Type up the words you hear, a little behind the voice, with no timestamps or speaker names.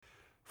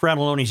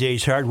Fratelloni's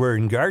Ace Hardware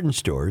and Garden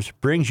Stores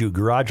brings you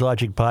Garage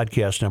Logic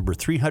Podcast number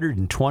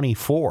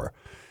 324,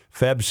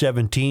 Feb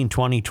 17,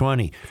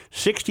 2020.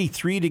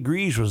 63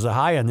 degrees was the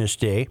high on this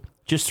day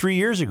just 3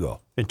 years ago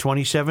in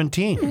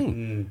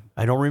 2017.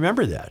 I don't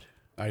remember that.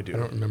 I do. I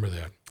don't remember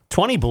that.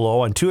 20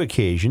 below on two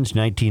occasions,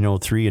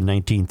 1903 and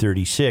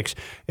 1936.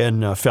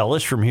 And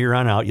fellas, from here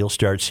on out, you'll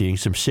start seeing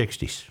some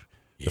 60s.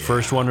 The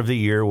first one of the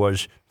year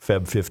was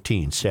Feb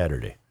 15,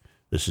 Saturday.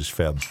 This is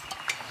Feb.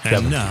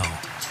 And now,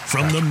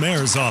 from the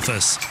mayor's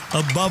office,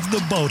 above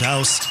the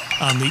boathouse,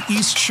 on the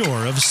east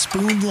shore of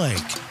Spoon Lake,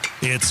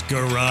 it's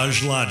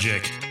Garage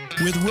Logic,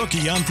 with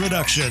Rookie on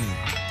production,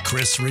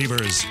 Chris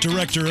Reavers,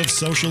 director of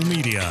social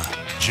media,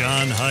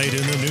 John Hyde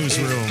in the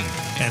newsroom,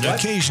 and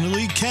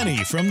occasionally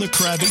Kenny from the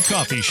Krabby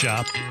Coffee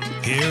Shop.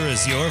 Here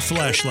is your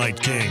flashlight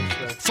king,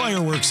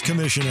 fireworks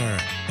commissioner,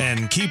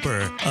 and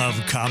keeper of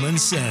common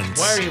sense.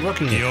 Why are you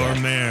looking at your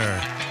that? mayor,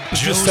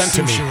 It's Joe just sent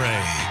to me.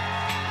 Souchere.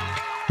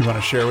 You want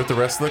to share with the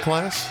rest of the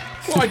class?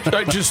 Well,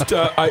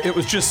 it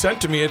was just sent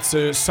to me. It's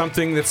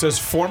something that says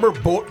former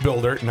boat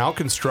builder now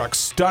constructs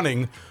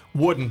stunning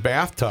wooden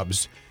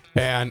bathtubs.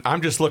 And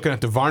I'm just looking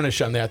at the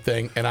varnish on that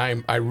thing, and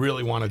I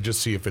really want to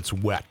just see if it's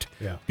wet.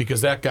 Yeah.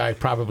 Because that guy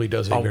probably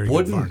does a very good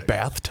wooden varnish.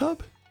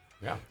 bathtub?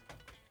 Yeah.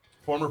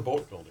 Former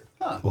boat builder.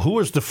 Well, who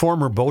was the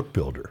former boat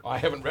builder? I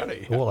haven't read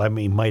it yet. Well, I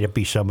mean, might it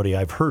be somebody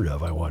I've heard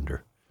of, I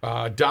wonder.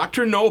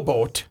 Dr. No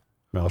Boat.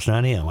 No, it's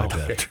not him, I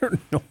bet.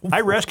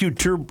 I rescued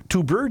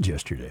two birds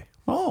yesterday.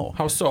 Oh.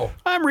 How so?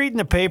 I'm reading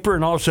the paper,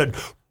 and all of a sudden,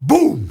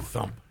 boom!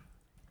 Thump.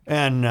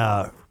 And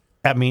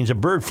that means a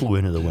bird flew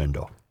into the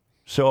window.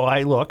 So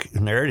I look,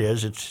 and there it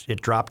is.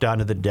 It dropped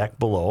onto the deck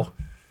below,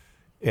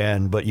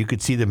 but you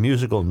could see the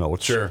musical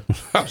notes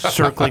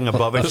circling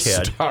above its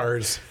head.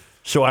 Stars.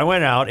 So I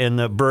went out, and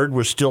the bird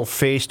was still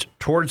faced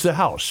towards the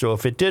house. So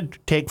if it did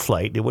take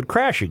flight, it would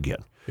crash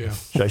again. Yeah.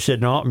 So I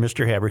said, "No,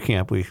 Mr.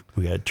 Haberkamp,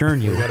 we got to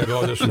turn you. We got to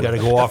go this way. got to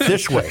go off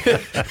this way."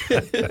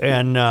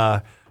 And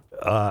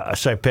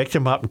so I picked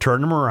him up and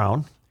turned him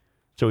around.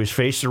 So he's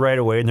faced the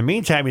right way. In the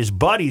meantime, his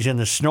buddy's in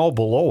the snow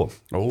below him.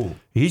 Oh.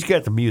 He's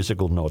got the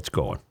musical notes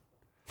going.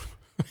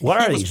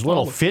 What are these,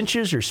 little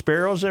finches or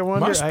sparrows, I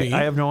wonder? Must be.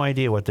 I have no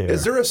idea what they are.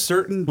 Is there a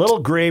certain Little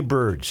gray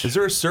birds. Is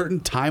there a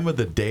certain time of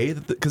the day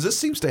because this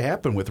seems to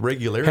happen with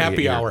regularity?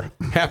 Happy here. hour.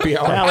 Happy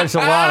hour. Well,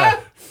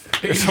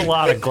 there's a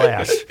lot of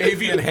glass.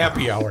 Avian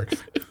happy hour.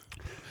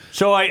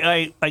 So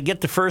I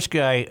get the first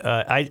guy.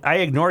 I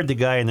ignored the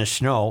guy in the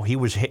snow. He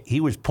was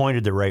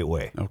pointed the right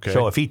way. Okay.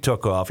 So if he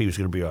took off, he was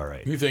going to be all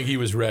right. You think he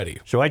was ready?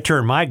 So I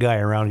turned my guy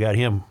around, got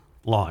him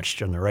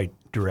launched in the right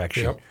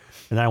direction. Yep.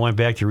 And then I went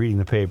back to reading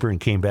the paper and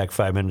came back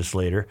 5 minutes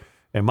later.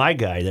 And my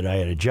guy that I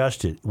had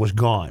adjusted was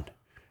gone.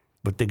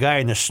 But the guy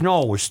in the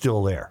snow was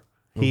still there.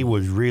 He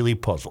was really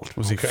puzzled.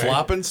 Was he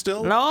flopping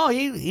still? No,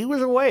 he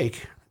was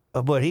awake,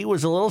 but he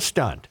was a little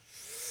stunned.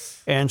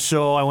 And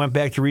so I went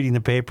back to reading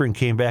the paper and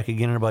came back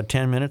again in about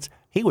 10 minutes.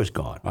 He was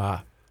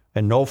gone.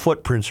 And no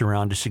footprints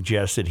around to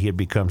suggest that he had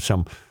become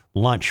some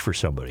lunch for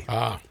somebody.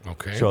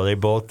 Okay. So they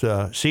both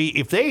see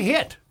if they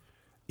hit,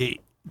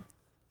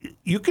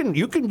 you can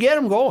get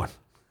them going.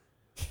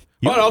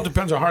 Well, it all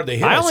depends how hard they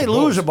hit. I only suppose.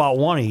 lose about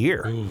one a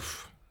year.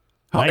 Oof.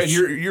 I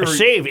you're-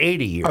 save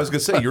 80 a year. I was going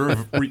to say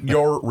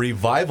your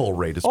revival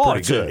rate is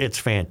pretty good. It's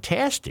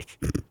fantastic.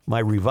 My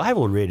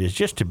revival rate is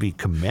just to be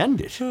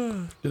commended.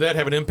 Did that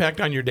have an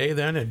impact on your day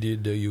then? And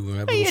did you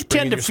have a little You spring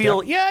tend in to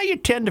your feel, step? you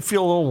tend to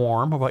feel a little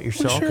warm about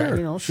yourself.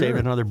 Sure, Save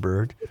another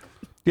bird.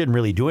 Didn't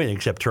really do anything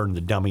except turn the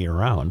dummy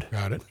around.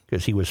 Got it.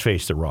 Because he was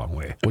faced the wrong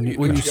way. When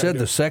you said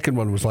the second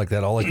one was like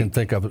that, all I can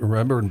think of,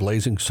 remember in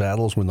Blazing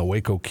Saddles when the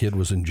Waco kid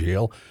was in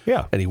jail?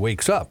 Yeah. And he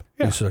wakes up.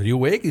 Yeah. He said, "Are you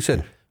awake?" He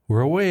said,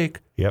 "We're awake."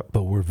 Yep.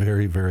 But we're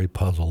very, very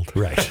puzzled.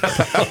 Right.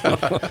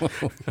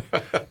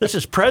 This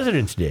is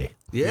President's Day.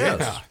 Yes.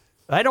 Yeah.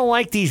 I don't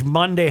like these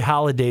Monday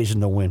holidays in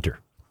the winter.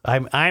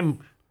 I'm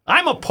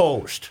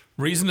opposed.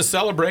 Reason to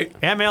celebrate.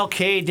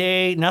 MLK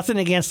Day, nothing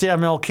against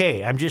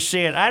MLK. I'm just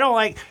saying, I don't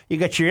like, you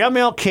got your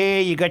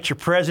MLK, you got your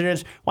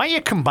presidents. Why don't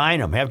you combine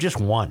them? Have just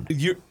one.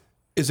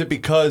 Is it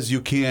because you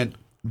can't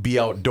be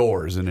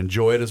outdoors and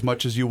enjoy it as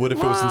much as you would if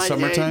it was in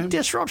summertime? It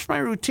disrupts my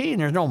routine.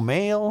 There's no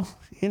mail.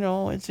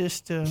 It's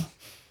just...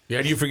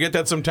 Yeah, do you forget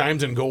that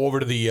sometimes and go over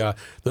to the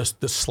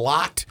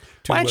slot?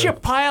 To, Why don't you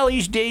pile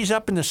these days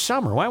up in the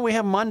summer? Why don't we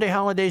have Monday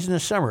holidays in the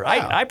summer?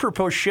 I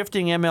propose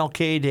shifting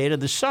MLK Day to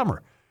the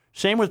summer.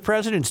 Same with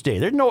President's Day.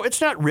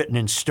 It's not written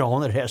in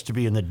stone that it has to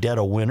be in the dead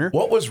of winter.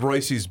 What was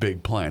Royce's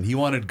big plan? He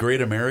wanted Great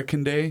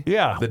American Day?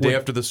 Yeah. The day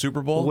after the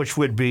Super Bowl? Which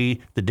would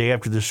be the day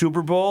after the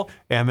Super Bowl,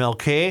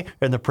 MLK,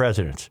 and the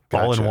presidents.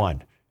 All in Gotcha.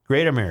 one.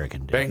 Great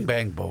American Day. Bang,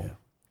 bang, boom.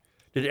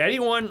 Did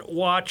anyone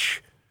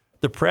watch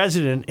the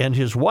president and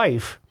his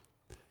wife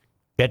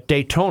at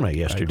Daytona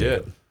yesterday? I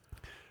did.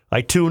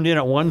 I tuned in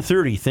at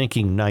 1:30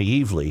 thinking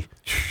naively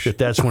that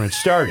that's when it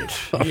started.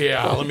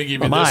 Yeah, let me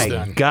give you My this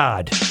then.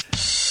 God.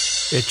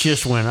 It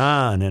just went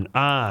on and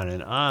on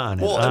and on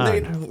and Well, on.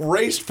 and they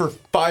raced for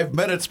 5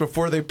 minutes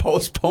before they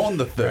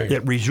postponed the thing.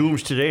 It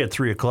resumes today at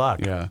 3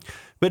 o'clock. Yeah.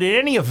 But in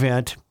any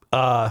event,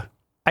 I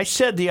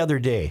said the other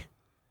day,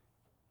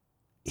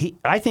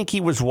 I think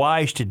he was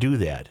wise to do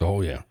that.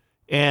 Oh, yeah.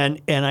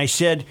 And I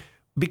said,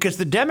 because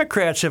the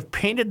Democrats have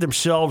painted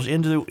themselves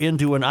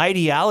into an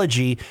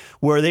ideology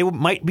where they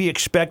might be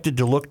expected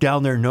to look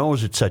down their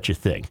nose at such a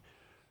thing.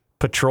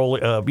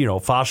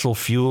 Fossil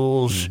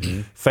fuels,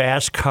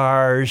 fast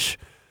cars,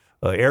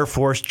 Air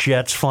Force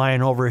jets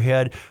flying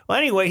overhead. Well,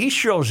 anyway, he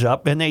shows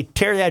up and they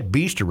tear that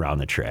beast around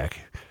the track.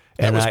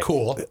 That was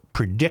cool.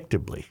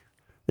 Predictably,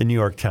 the New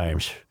York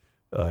Times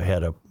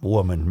had a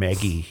woman,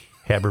 Maggie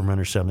Haberman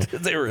or something.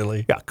 Did they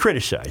really? Yeah,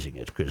 criticizing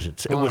it because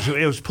it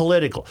was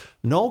political.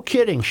 No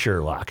kidding,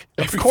 Sherlock.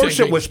 Of course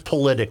it was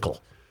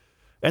political.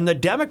 And the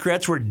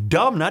Democrats were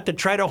dumb not to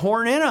try to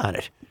horn in on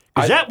it.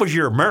 Because that was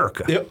your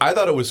America. I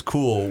thought it was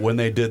cool when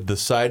they did the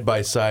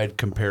side-by-side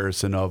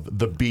comparison of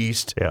the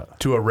Beast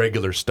to a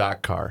regular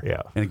stock car.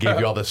 Yeah. And it gave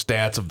you all the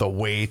stats of the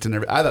weight and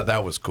everything. I thought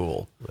that was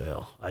cool.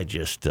 Well, I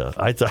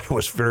thought it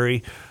was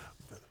very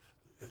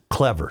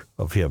clever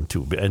of him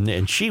to,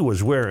 and she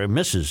was wearing,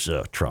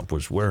 Mrs. Trump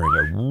was wearing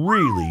a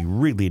really,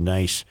 really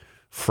nice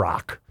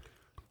frock,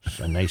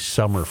 a nice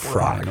summer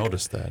frock. I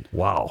noticed that.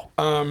 Wow.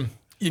 And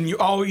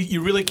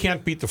you really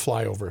can't beat the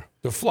flyover.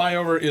 The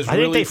flyover is I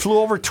think they flew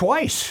over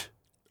twice.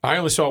 I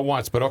only saw it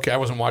once, but okay, I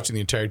wasn't watching the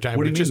entire time.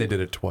 What do you mean they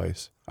did it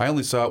twice? I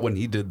only saw it when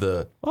he did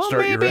the start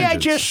your maybe I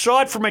engines. just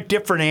saw it from a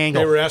different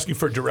angle. They were asking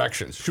for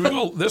directions. Should we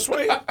go this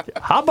way?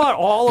 How about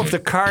all of the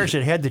cars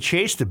that had to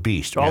chase the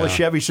beast? All the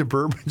Chevy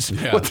Suburbans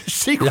with the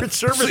Secret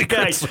Service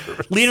guys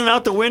leaning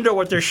out the window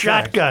with their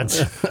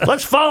shotguns.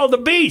 Let's follow the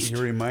beast.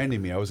 You're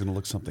reminding me I was going to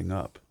look something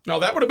up. No,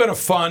 that would have been a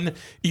fun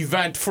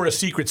event for a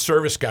Secret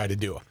Service guy to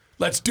do.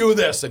 Let's do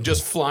this, and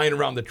just flying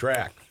around the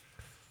track.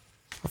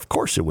 Of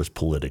course it was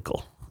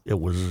political. It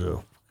was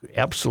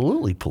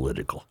absolutely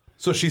political.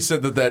 So she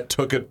said that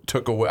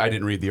took away. I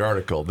didn't read the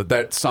article.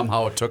 That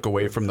somehow took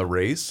away from the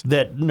race.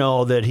 That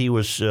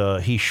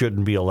he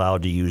shouldn't be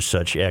allowed to use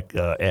such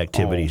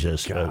activities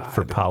as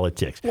for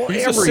politics. Well,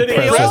 He's a sitting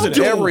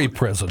president. Every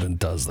president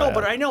does that. No,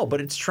 but I know.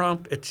 But it's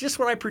Trump. It's just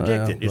what I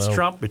predicted. It's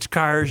Trump. It's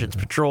cars. It's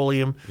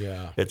petroleum.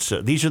 Yeah. It's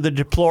these are the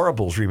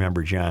deplorables.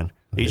 Remember, John.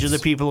 These are the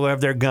people who have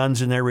their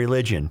guns and their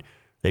religion.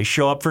 They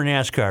show up for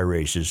NASCAR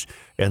races,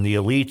 and the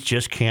elites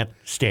just can't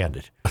stand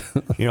it.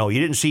 You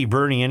didn't see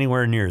Bernie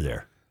anywhere near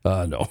there.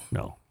 No.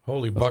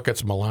 Holy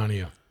buckets,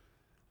 Melania.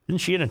 Isn't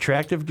she an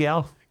attractive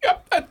gal?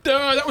 Yep,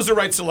 that was the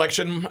right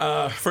selection,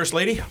 First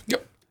Lady.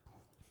 Yep.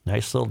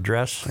 Nice little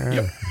dress.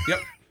 Yep.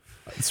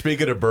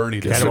 Speaking of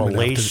Bernie, Kind of a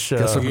lace,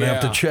 Guess I'm going to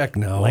have to check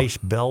now. lace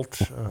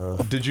belt.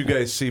 did you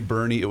guys see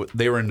Bernie?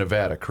 They were in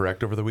Nevada,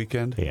 correct, over the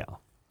weekend? Yeah.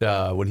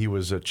 When he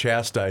was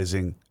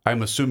chastising,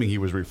 I'm assuming he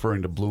was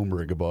referring to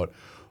Bloomberg about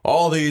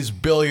all these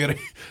billion.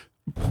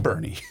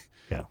 Bernie.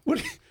 Yeah.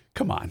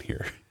 Come on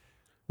here.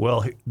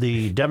 Well,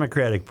 the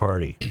Democratic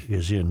Party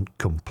is in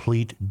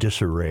complete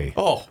disarray.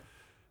 Oh.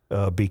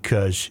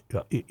 Because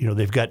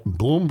they've got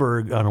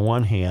Bloomberg on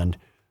one hand.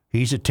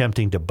 He's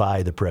attempting to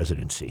buy the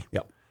presidency.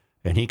 Yep.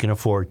 And he can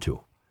afford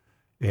to.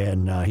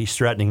 And he's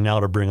threatening now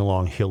to bring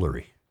along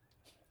Hillary,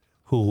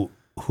 who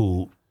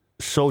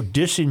so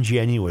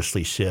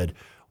disingenuously said,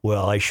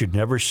 well, I should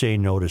never say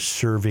no to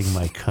serving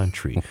my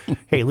country.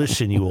 Hey,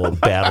 listen, you old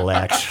battle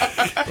axe.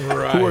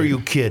 Right. Who are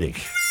you kidding?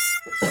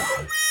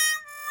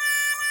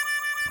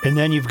 And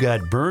then you've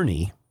got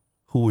Bernie,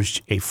 who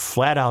was a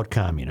flat-out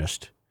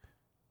communist,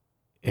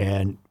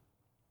 and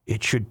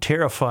it should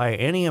terrify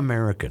any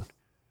American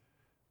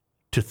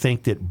to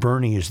think that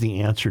Bernie is the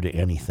answer to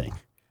anything.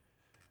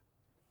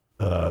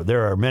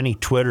 There are many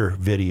Twitter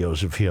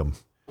videos of him.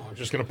 I'm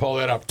just going to pull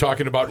that up.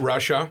 Talking about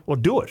Russia. Well,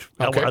 do it.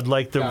 Okay. I'd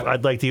like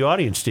the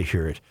audience to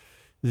hear it.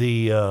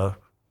 The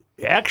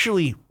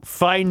actually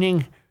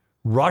finding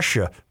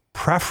Russia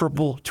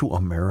preferable to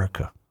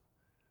America.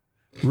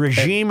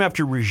 Regime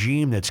after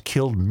regime that's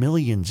killed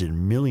millions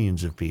and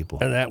millions of people.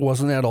 And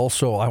wasn't that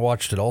also, I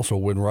watched it also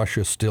when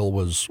Russia still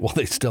was, well,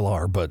 they still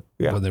are, but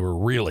when they were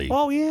really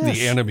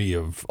the enemy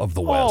of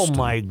the West. Oh,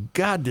 my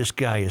God, this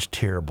guy is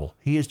terrible.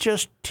 He is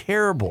just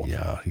terrible.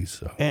 Yeah,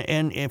 he's...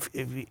 And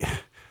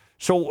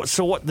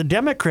So what the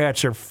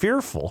Democrats are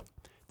fearful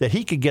that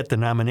he could get the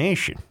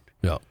nomination.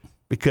 Yeah.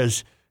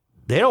 Because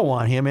they don't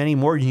want him any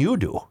more than you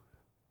do.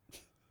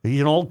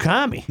 He's an old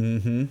commie.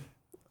 Mm-hmm.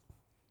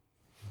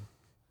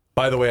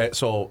 By the way,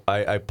 so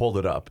I pulled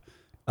it up.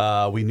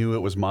 We knew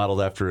it was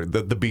modeled after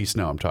the beast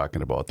now I'm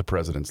talking about, the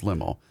president's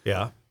limo.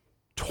 Yeah.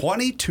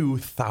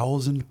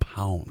 22,000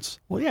 pounds.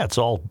 Well, yeah, it's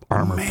all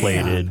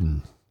armor-plated.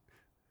 And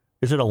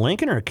is it a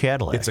Lincoln or a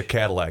Cadillac? It's a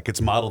Cadillac. It's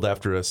modeled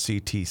after a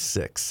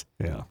CT6.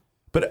 Yeah.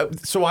 But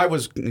so I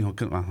was, you're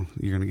going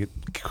to get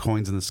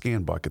coins in the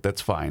scan bucket.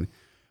 That's fine.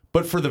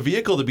 But for the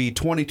vehicle to be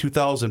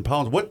 22,000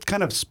 pounds, what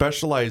kind of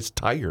specialized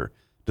tire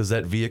does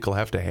that vehicle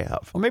have to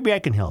have? Well, maybe I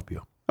can help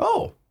you.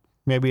 Oh.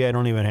 Maybe I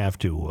don't even have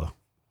to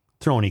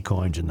throw any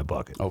coins in the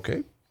bucket.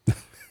 Okay.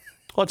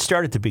 Let's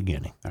start at the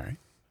beginning. All right.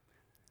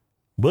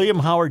 William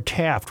Howard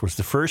Taft was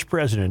the first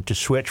president to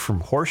switch from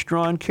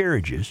horse-drawn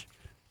carriages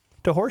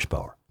to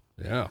horsepower.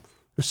 Yeah.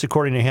 This is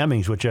according to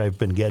Hemmings, which I've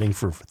been getting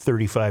for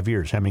 35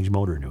 years, Hemmings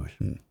Motor News.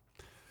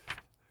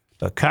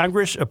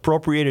 Congress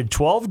appropriated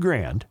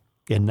 $12,000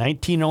 in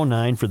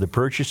 1909 for the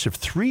purchase of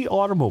 3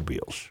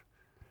 automobiles.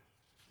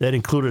 That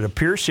included a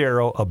Pierce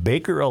Arrow, a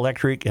Baker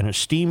Electric, and a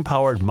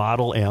steam-powered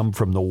Model M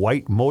from the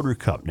White Motor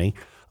Company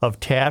of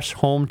Taft's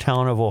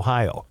hometown of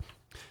Ohio.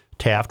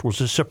 Taft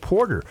was a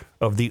supporter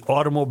of the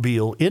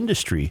automobile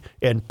industry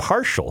and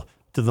partial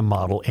to the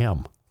Model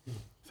M.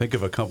 Think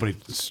of a company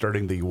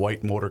starting the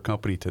White Motor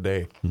Company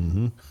today.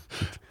 Mm-hmm.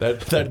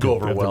 That'd go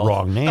over well. The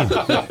wrong name.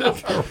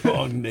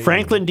 Wrong name.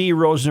 Franklin D.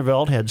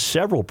 Roosevelt had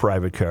several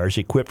private cars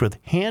equipped with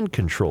hand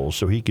controls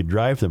so he could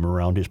drive them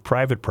around his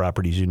private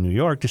properties in New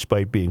York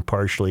despite being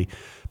partially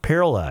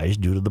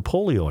paralyzed due to the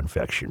polio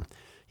infection.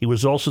 He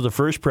was also the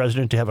first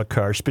president to have a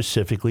car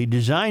specifically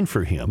designed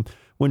for him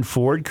when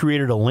Ford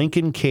created a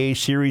Lincoln K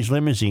Series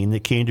limousine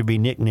that came to be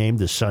nicknamed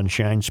the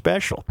Sunshine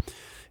Special.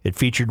 It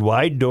featured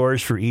wide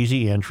doors for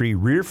easy entry,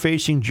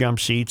 rear-facing jump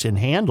seats, and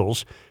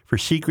handles for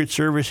Secret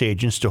Service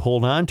agents to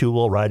hold on to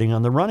while riding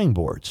on the running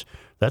boards.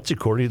 That's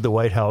according to the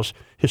White House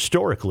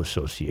Historical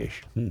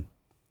Association.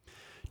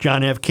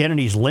 John F.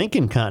 Kennedy's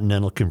Lincoln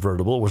Continental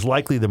convertible was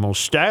likely the most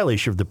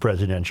stylish of the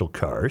presidential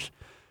cars,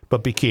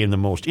 but became the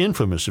most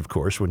infamous, of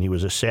course, when he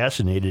was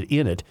assassinated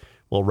in it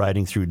while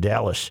riding through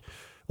Dallas.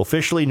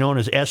 Officially known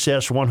as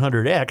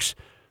SS-100X,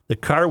 the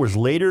car was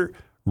later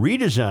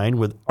redesigned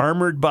with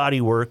armored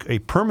bodywork, a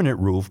permanent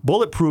roof,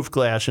 bulletproof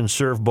glass, and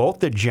served both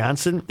the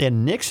Johnson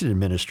and Nixon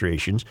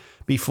administrations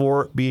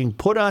before being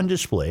put on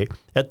display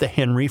at the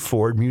Henry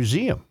Ford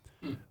Museum,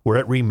 where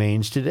it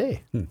remains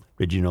today.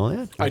 Did you know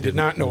that? I did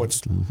not know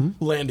its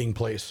landing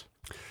place.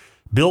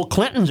 Bill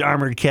Clinton's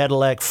armored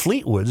Cadillac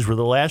Fleetwoods were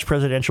the last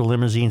presidential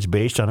limousines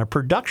based on a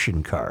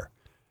production car.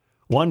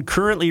 One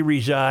currently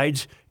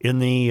resides in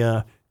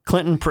the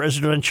Clinton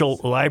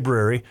Presidential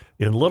Library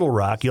in Little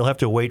Rock. You'll have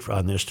to wait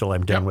on this till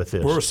I'm done with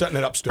this. We're setting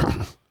it up still.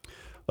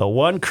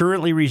 One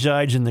currently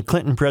resides in the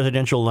Clinton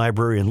Presidential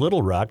Library in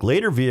Little Rock.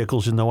 Later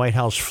vehicles in the White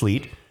House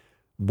fleet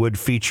would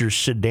feature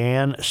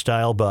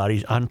sedan-style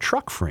bodies on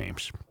truck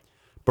frames.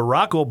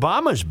 Barack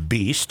Obama's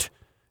Beast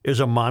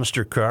is a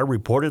monster car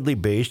reportedly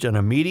based on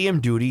a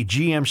medium-duty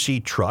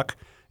GMC truck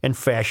and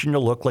fashioned to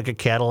look like a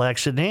Cadillac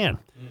sedan.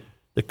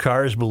 The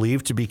car is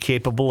believed to be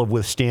capable of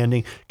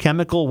withstanding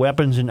chemical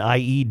weapons and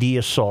IED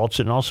assaults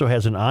and also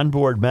has an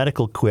onboard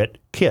medical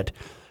kit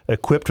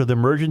equipped with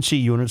emergency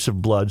units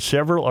of blood.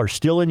 Several are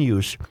still in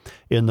use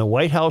in the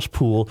White House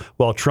pool,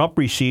 while Trump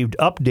received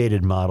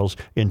updated models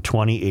in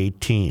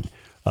 2018.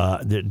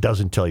 That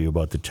doesn't tell you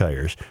about the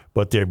tires,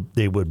 but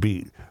they would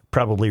be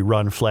probably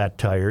run flat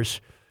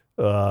tires.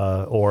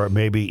 Or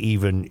maybe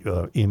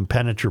even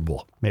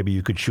impenetrable. Maybe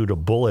you could shoot a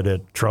bullet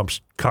at Trump's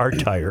car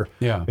tire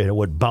and it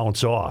would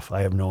bounce off.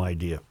 I have no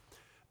idea.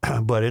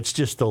 But it's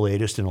just the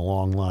latest in a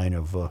long line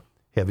of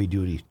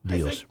heavy-duty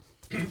deals.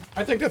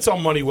 I think that's all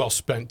money well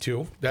spent,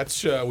 too.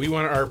 That's we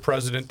want our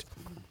president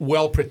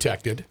well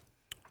protected.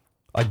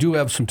 I do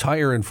have some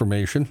tire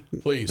information.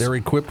 Please. They're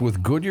equipped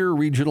with Goodyear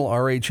Regional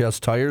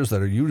RHS tires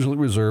that are usually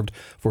reserved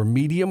for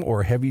medium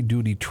or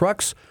heavy-duty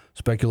trucks.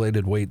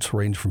 Speculated weights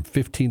range from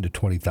 15 to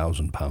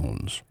 20,000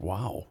 pounds.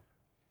 Wow.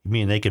 You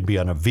mean they could be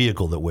on a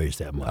vehicle that weighs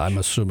that much? I'm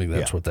assuming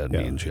that's what that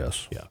means,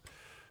 yes. Yeah.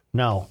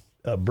 Now,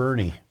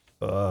 Bernie,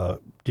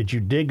 did you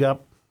dig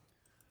up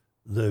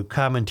the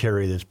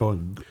commentary that's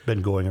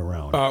been going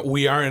around?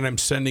 We are, and I'm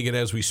sending it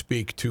as we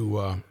speak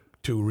to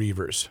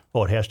Reavers.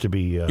 Oh, it has to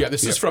be...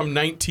 this is from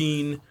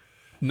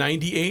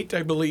 1998,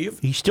 I believe.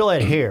 He still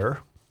had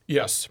hair.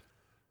 Yes.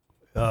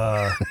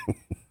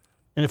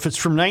 And if it's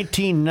from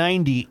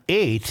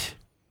 1998...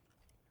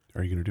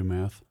 Are you going to do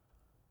math?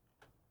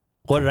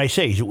 What did I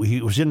say?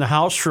 He was in the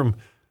House from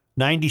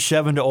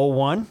 97 to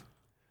 01,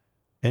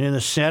 and in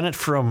the Senate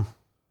in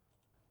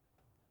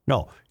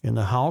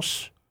the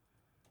House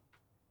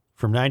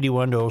from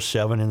 91 to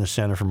 07, in the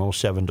Senate from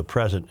 07 to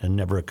present, and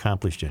never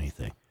accomplished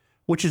anything,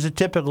 which is a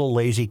typical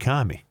lazy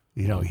commie.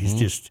 You know, he's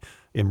just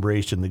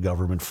embraced in the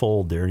government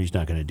fold there, and he's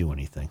not going to do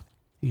anything.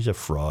 He's a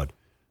fraud,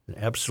 an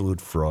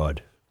absolute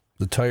fraud.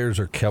 The tires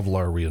are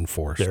Kevlar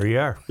reinforced. There you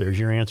are. There's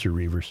your answer,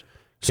 Reavers.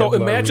 So Kevlar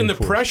imagine reinforced.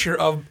 the pressure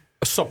of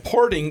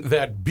supporting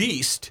that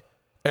beast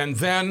and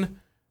then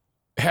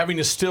having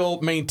to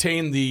still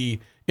maintain the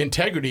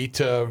integrity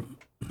to,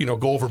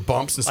 go over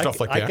bumps and stuff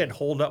like that. I could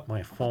hold up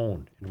my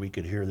phone and we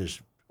could hear this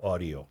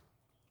audio.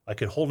 I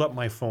could hold up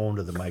my phone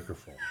to the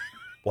microphone.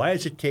 Why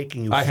is it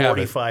taking you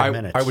 45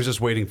 minutes? I was just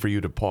waiting for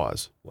you to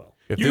pause. Well,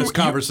 if this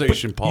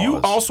conversation paused.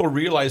 You also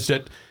realize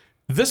that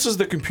this is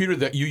the computer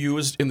that you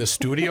used in the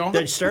studio?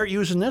 They start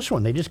using this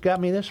one. They just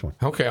got me this one.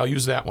 Okay, I'll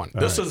use that one.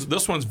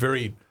 This one's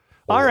very...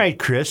 All right,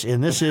 Chris,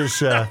 and this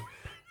is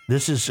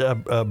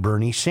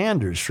Bernie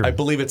Sanders. I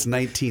believe it's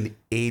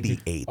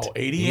 1988. Oh,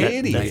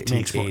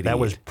 88? That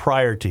was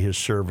prior to his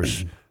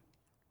service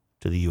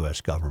to the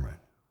U.S. government.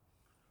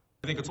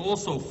 I think it's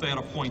also fair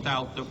to point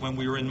out that when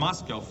we were in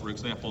Moscow, for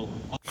example,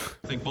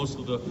 I think most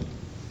of the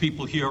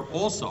people here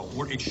also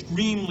were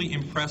extremely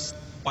impressed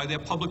by their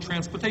public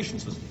transportation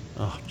system.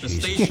 Oh, the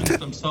stations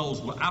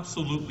themselves were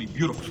absolutely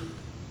beautiful.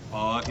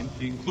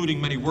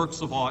 including many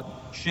works of art,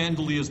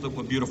 chandeliers that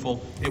were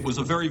beautiful. It was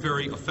a very,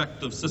 very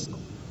effective system.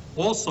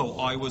 Also,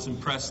 I was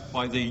impressed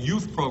by the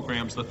youth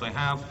programs that they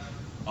have.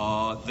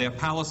 Their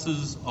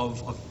palaces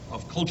of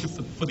culture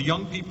for the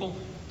young people,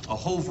 a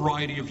whole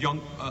variety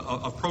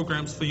of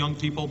programs for young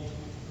people,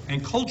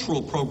 and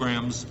cultural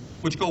programs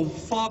which go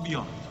far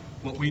beyond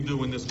what we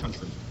do in this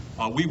country.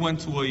 We went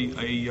to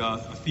a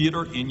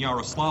theater in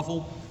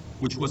Yaroslavl,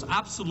 which was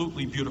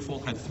absolutely beautiful,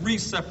 had 3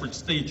 separate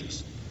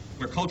stages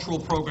where cultural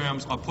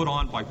programs are put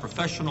on by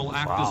professional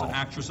actors and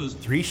actresses,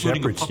 3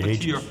 including a separate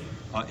puppeteer stages.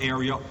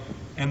 area.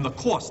 And the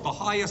cost, the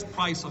highest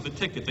price of a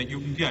ticket that you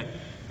can get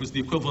was the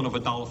equivalent of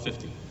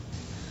 $1.50.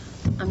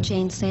 I'm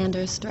Jane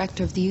Sanders,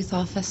 Director of the Youth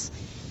Office,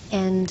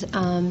 and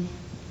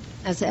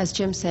as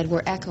Jim said,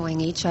 we're echoing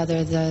each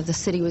other. The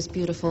city was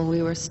beautiful.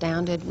 We were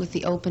astounded with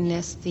the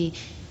openness, the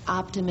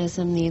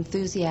optimism, the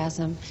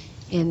enthusiasm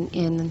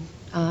in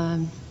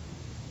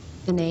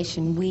the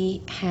nation.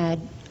 We had,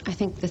 I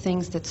think the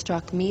things that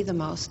struck me the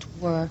most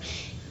were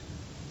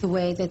the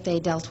way that they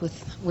dealt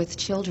with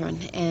children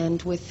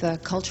and with the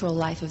cultural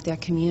life of their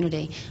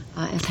community.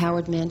 As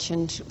Howard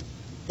mentioned,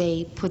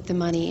 they put the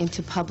money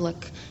into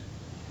public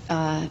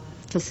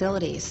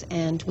facilities,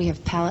 and they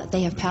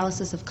have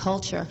palaces of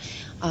culture,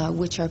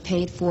 which are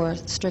paid for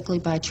strictly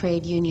by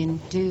trade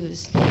union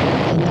dues.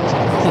 And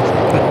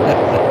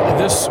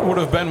those This would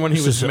have been when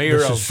he was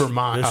mayor of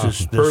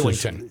Vermont,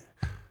 Burlington.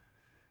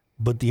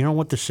 But you know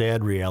what the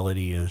sad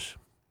reality is?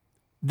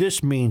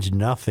 This means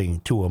nothing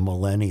to a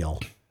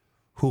millennial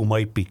who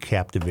might be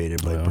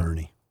captivated by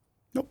Bernie.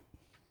 Nope.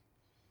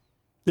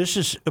 This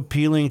is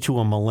appealing to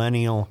a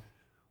millennial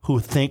who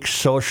thinks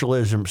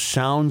socialism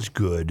sounds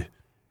good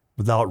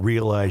without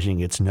realizing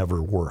it's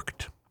never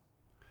worked.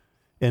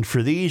 And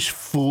for these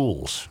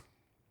fools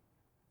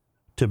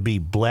to be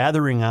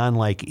blathering on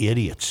like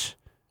idiots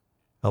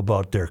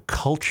about their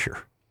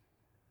culture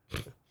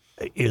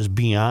is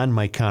beyond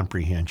my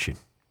comprehension.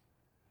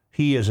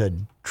 He is a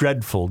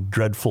dreadful,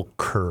 dreadful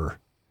cur.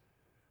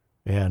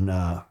 And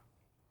I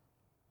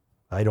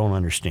don't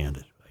understand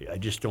it. I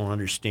just don't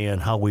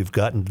understand how we've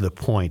gotten to the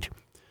point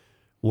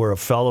where a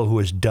fellow who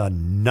has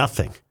done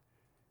nothing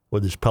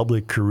with his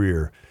public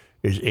career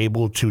is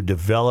able to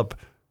develop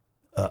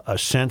a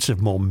sense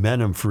of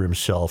momentum for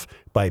himself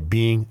by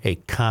being a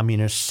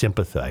communist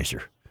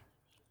sympathizer.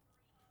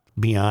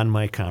 Beyond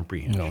my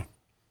comprehension. No.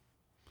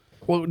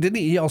 Well, didn't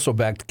he also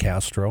backed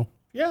Castro?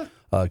 Yeah.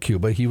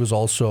 Cuba. He was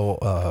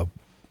also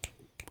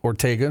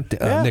Ortega,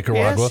 Yeah,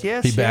 Nicaragua.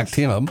 yes, he backed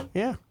him.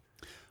 Yeah.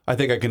 I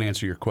think I can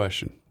answer your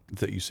question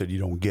that you said you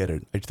don't get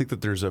it. I think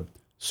that there's a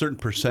certain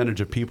percentage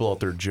of people out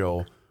there,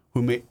 Joe,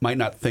 who might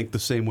not think the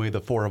same way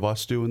the 4 of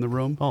us do in the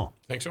room. Oh.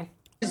 Think so?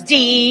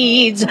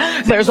 Deeds.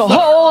 There's a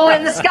hole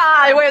in the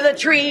sky where the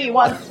tree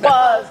once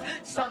was.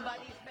 Somebody's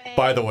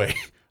By the way,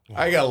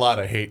 I got a lot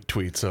of hate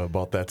tweets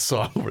about that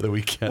song over the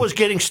weekend. Was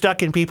getting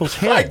stuck in people's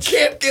I heads.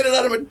 can't get it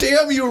out of it.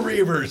 Damn you,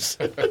 Reavers.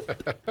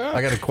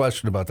 I got a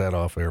question about that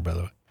off air, by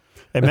the way.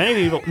 And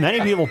many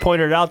people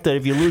pointed out that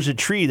if you lose a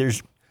tree,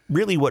 there's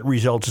really what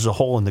results is a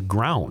hole in the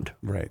ground,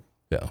 Right.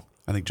 Yeah.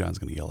 I think John's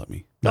going to yell at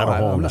me. not a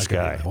hole I'm in the not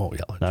gonna- sky. I won't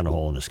yell at Not a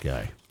hole in the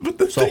sky.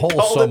 It's a hole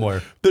Called it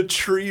somewhere. the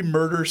tree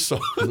murder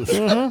song.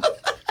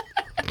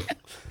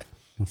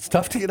 It's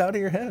tough to get out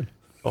of your head.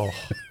 Oh.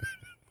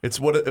 It's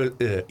what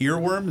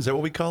earworm? Is that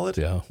what we call it?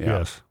 Yeah.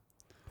 Yes.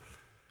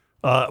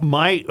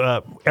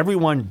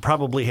 Everyone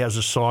probably has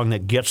a song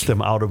that gets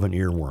them out of an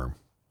earworm.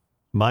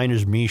 Mine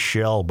is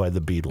Michelle by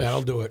the Beatles.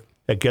 That'll do it.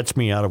 That gets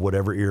me out of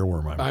whatever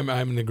earworm I'm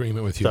I'm in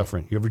agreement with you.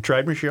 suffering. You ever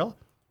tried Michelle?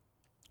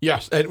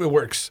 Yes, it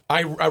works.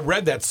 I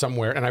read that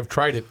somewhere, and I've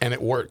tried it, and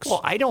it works.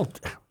 Well,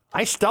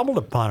 I stumbled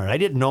upon it. I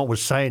didn't know it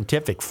was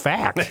scientific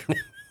fact.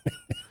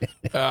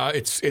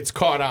 It's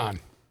caught on.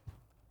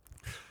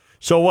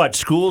 So what?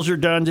 Schools are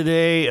done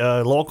today.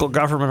 Local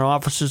government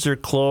offices are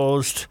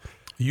closed.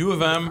 U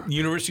of M,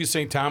 University of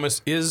St.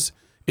 Thomas, is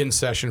in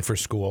session for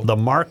school. The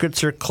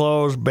markets are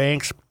closed.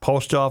 Banks,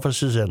 post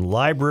offices, and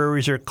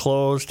libraries are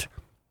closed.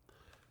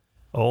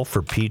 Oh,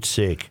 for Pete's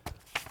sake.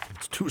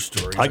 It's 2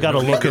 stories. I got to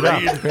look it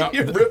up. Yeah.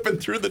 You're ripping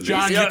through the news.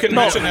 John, you can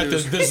mention that the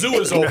zoo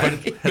is open.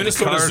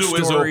 Minnesota car Zoo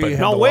is story. open. Yeah.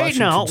 No, the wait Washington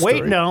now,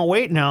 story.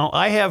 wait now.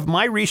 I have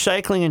my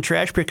recycling and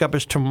trash pickup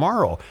is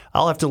tomorrow.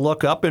 I'll have to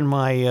look up in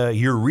my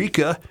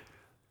Eureka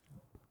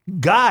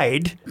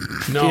guide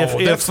No, if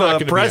that's not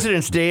gonna be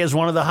President's Day is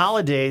one of the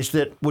holidays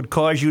that would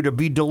cause you to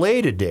be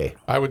delayed a day.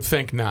 I would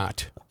think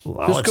not.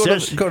 Well, Just it go,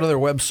 says, go to their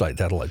website.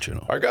 That'll let you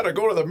know. I got to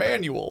go to the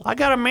manual. I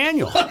got a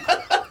manual.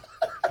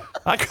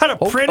 I got a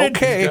printed.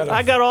 okay.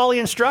 I got all the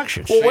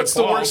instructions. Well, what's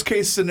the Paul. worst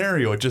case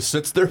scenario? It just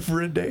sits there for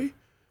a day?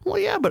 Well,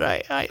 yeah, but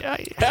I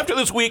After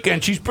this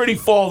weekend, she's pretty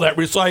full. That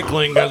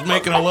recycling is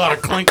making a lot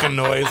of clinking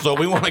noise, so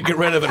we want to get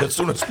rid of it as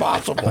soon as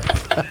possible.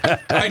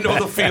 I know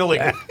the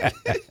feeling.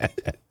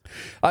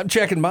 I'm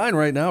checking mine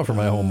right now for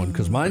my home one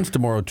because mine's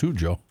tomorrow too,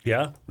 Joe.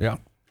 yeah. Yeah.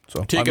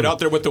 So Take I'm it gonna- out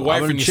there with the wife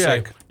I'm gonna and you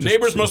check. say, Just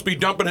neighbors see. must be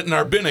dumping it in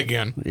our bin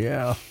again.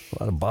 Yeah,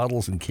 a lot of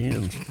bottles and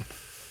cans.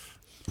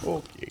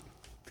 Okay.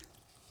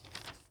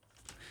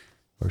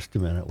 Just a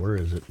minute. Where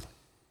is it?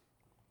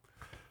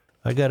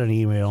 I got an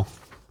email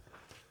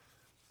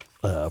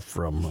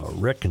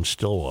from Rick in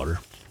Stillwater.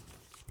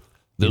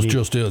 This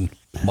just in.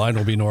 Mine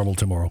will be normal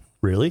tomorrow.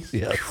 Really?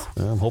 Yes.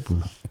 I'm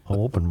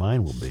hoping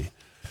mine will be.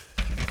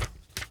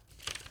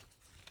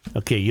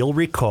 Okay, you'll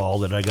recall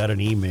that I got an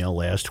email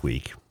last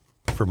week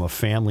from a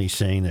family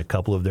saying that a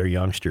couple of their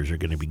youngsters are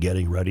going to be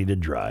getting ready to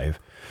drive,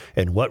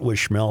 and what would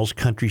Schmelz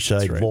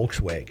Countryside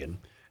Volkswagen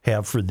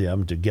have for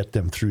them to get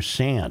them through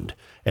sand?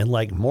 And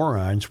like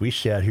morons, we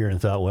sat here and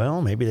thought,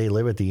 well, maybe they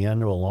live at the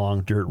end of a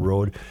long dirt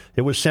road.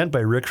 It was sent by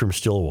Rick from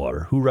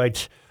Stillwater, who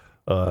wrote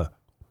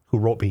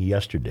me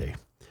yesterday.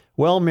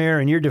 Well, Mayor,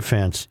 in your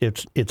defense,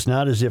 it's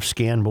not as if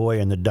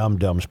Scanboy and the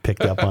dum-dums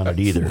picked up on it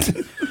either.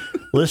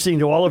 Listening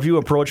to all of you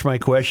approach my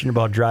question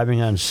about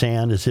driving on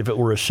sand as if it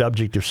were a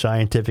subject of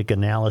scientific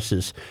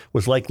analysis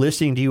was like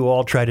listening to you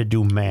all try to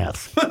do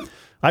math.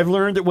 I've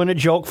learned that when a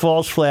joke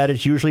falls flat,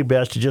 it's usually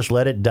best to just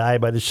let it die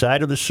by the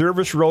side of the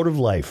service road of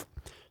life.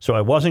 So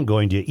I wasn't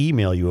going to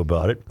email you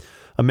about it.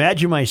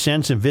 Imagine my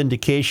sense of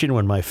vindication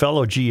when my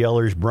fellow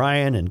GLers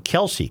Brian and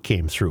Kelsey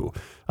came through.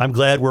 I'm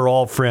glad we're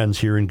all friends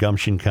here in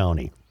Gumption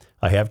County.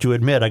 I have to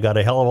admit, I got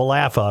a hell of a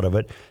laugh out of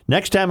it.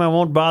 Next time I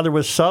won't bother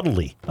with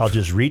subtlety. I'll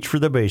just reach for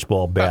the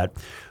baseball bat.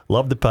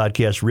 Love the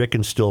podcast, Rick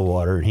in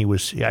Stillwater. And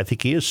I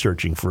think he is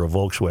searching for a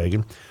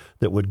Volkswagen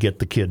that would get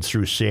the kids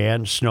through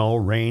sand, snow,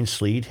 rain,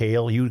 sleet,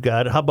 hail. You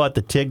got it. How about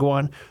the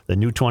Tiguan? The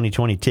new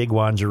 2020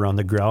 Tiguans are on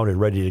the ground and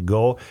ready to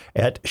go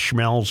at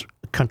Schmelz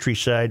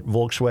Countryside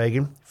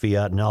Volkswagen,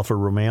 Fiat and Alfa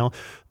Romeo.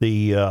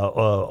 The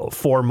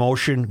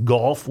 4Motion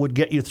Golf would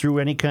get you through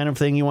any kind of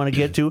thing you want to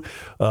get to.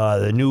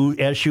 The new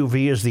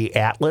SUV is the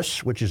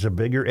Atlas, which is a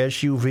bigger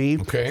SUV.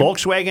 Okay.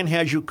 Volkswagen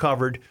has you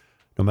covered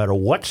no matter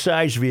what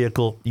size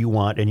vehicle you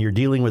want, and you're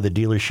dealing with a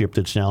dealership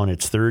that's now in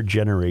its third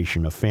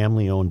generation, a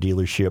family-owned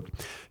dealership.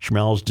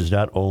 Schmelz does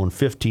not own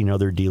 15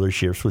 other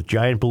dealerships with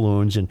giant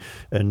balloons and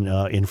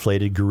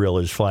inflated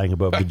gorillas flying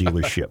above the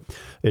dealership.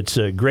 It's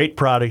great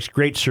products,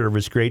 great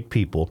service, great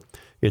people.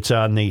 It's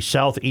on the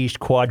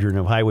southeast quadrant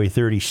of Highway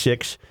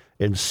 36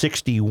 and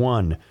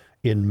 61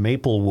 in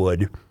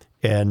Maplewood.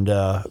 And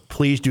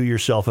please do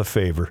yourself a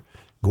favor.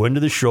 Go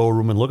into the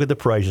showroom and look at the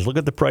prices. Look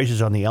at the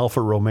prices on the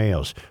Alfa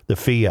Romeos, the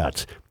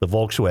Fiats, the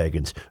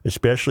Volkswagens,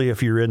 especially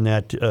if you're in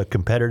that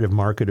competitive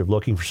market of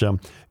looking for some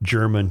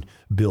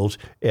German-built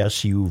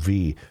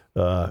SUV.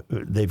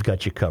 They've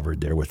got you covered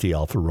there with the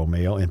Alfa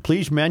Romeo. And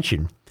please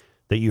mention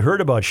that you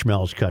heard about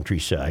Schmelz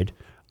Countryside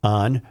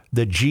on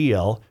the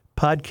GL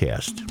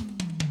podcast.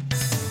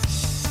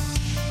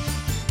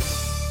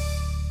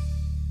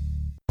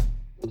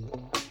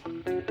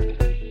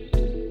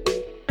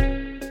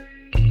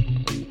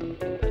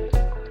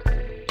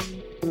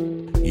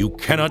 You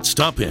cannot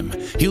stop him.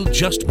 He'll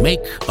just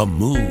make a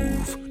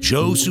move.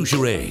 Joe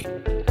Soucheray.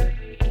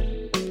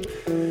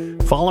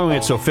 Following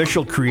its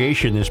official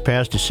creation this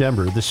past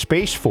December, the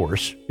Space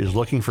Force is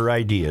looking for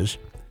ideas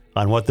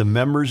on what the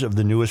members of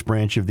the newest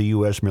branch of the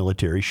U.S.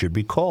 military should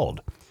be called.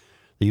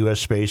 The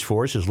U.S. Space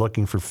Force is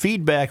looking for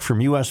feedback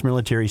from U.S.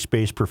 military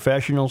space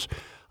professionals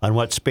on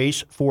what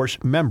Space Force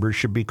members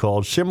should be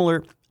called,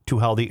 similar to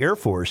how the Air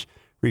Force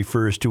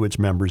refers to its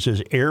members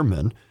as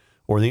airmen,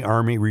 or the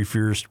Army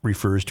refers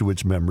to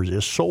its members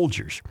as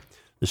soldiers.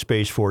 The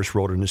Space Force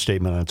wrote in a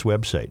statement on its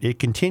website. It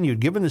continued,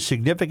 given the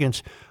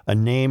significance a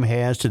name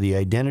has to the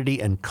identity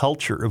and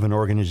culture of an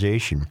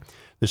organization,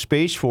 the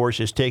Space Force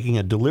is taking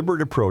a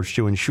deliberate approach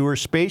to ensure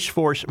Space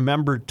Force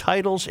member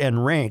titles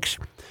and ranks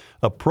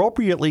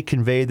appropriately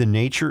convey the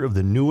nature of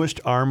the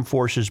newest armed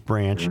forces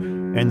branch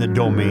and the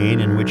domain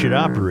in which it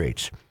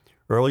operates.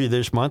 Earlier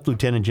this month,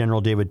 Lieutenant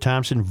General David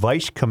Thompson,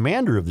 Vice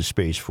Commander of the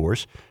Space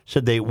Force,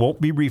 said they won't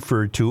be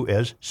referred to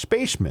as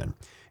spacemen.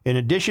 In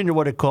addition to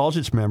what it calls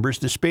its members,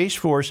 the Space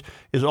Force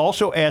is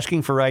also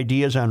asking for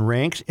ideas on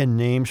ranks and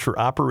names for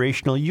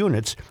operational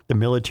units the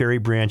military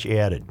branch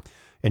added.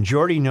 And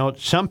Jordy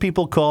notes, some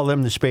people call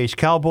them the Space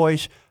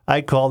Cowboys.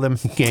 I call them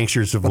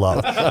gangsters of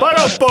love.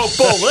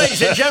 Ba-dum-boom-boom.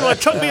 Ladies and gentlemen,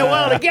 it took me a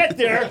while to get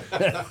there.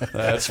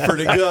 That's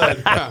pretty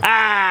good.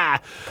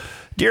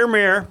 Dear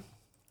Mayor,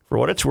 for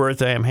what it's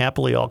worth, I am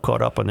happily all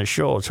caught up on the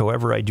shows.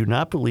 However, I do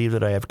not believe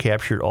that I have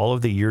captured all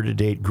of the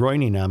year-to-date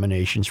Groiny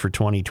nominations for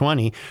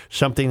 2020,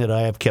 something that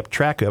I have kept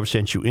track of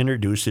since you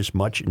introduced this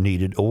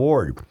much-needed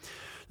award.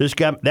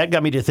 That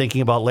got me to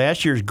thinking about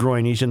last year's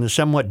Groinies and the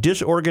somewhat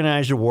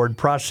disorganized award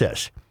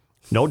process.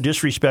 No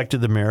disrespect to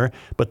the mayor,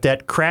 but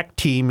that crack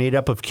team made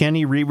up of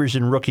Kenny, Reavers,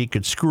 and Rookie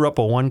could screw up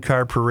a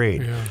one-car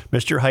parade. Yeah.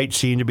 Mr. Height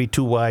seemed to be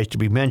too wise to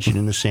be mentioned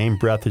in the same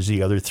breath as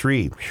the other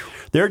three.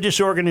 Their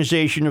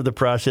disorganization of the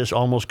process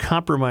almost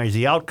compromised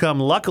the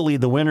outcome. Luckily,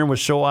 the winner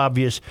was so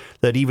obvious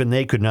that even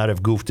they could not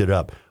have goofed it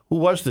up. Who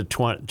was the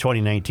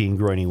 2019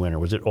 Groiny winner?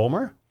 Was it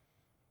Omar?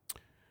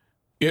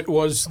 It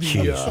was the...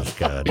 Jesus,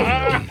 God.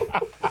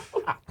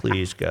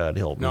 Please, God,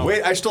 help me. No.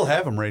 Wait, I still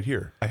have them right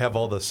here. I have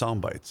all the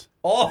sound bites.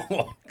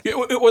 Oh,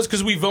 it was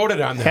because we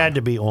voted on that. Had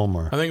to be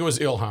Omar. I think it was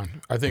Ilhan.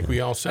 I think we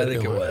all said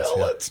it was. Well,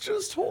 let's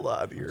just hold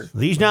on here.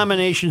 These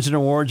nominations and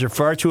awards are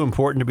far too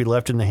important to be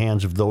left in the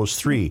hands of those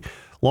three.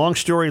 Long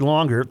story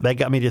longer, that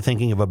got me to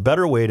thinking of a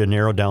better way to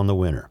narrow down the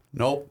winner.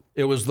 Nope.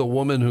 It was the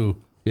woman who,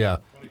 yeah.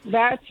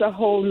 That's a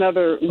whole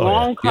nother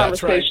long Yeah,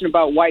 that's conversation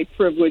about white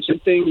privilege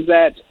and things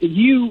that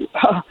you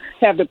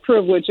have the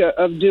privilege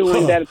of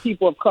doing that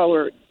people of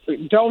color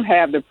don't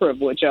have the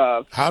privilege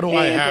of. How do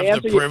I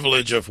have the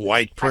privilege of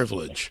white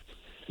privilege?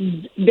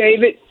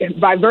 David,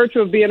 by virtue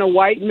of being a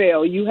white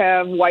male, you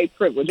have white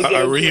privilege.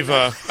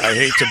 Ariva, I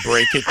hate to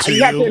break it to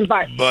you,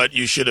 but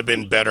you should have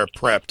been better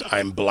prepped.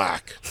 I'm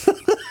black.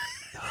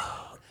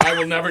 I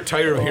will never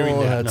tire of hearing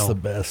that. That's the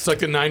best. It's like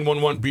the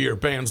 911 beer,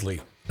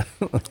 Bansley.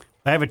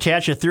 I have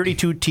attached a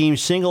 32-team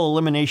single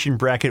elimination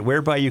bracket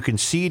whereby you can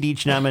seed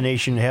each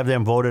nomination and have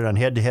them voted on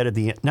head-to-head at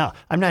the end. No,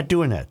 I'm not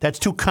doing that. That's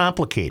too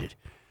complicated.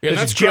 Yeah, this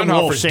that's is Jim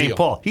Wolf, Grunhofer's St. deal.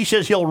 Paul. He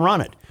says he'll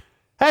run it.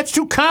 That's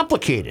too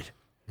complicated.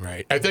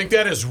 Right. I think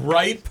that is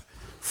ripe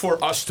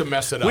for us to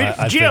mess it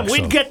up. Jim,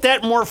 we'd get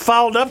that more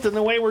fouled up than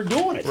the way we're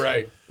doing it.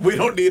 Right. We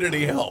don't need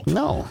any help.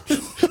 No.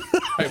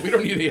 Right. We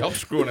don't need any help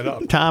screwing it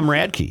up. Tom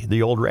Radke,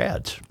 the old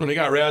Rads, When they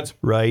got Rads.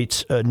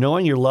 writes,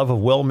 knowing your love of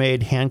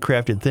well-made,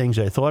 handcrafted things,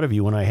 I thought of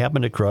you when I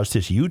happened across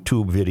this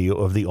YouTube video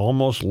of the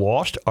almost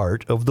lost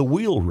art of the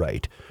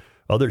wheelwright.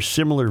 Other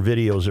similar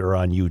videos are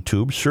on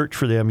YouTube. Search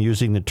for them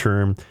using the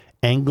term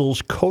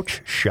Angles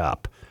Coach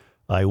Shop.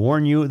 I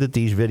warn you that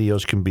these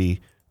videos can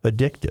be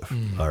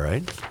addictive. All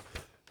right?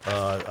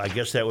 I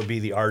guess that would be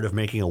the art of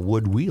making a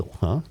wood wheel,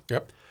 huh?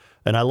 Yep.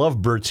 And I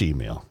love Bert's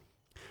email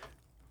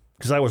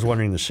because I was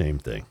wondering the same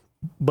thing.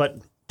 But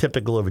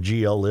typical of a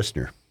GL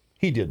listener,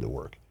 he did the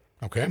work.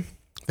 Okay.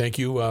 Thank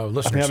you,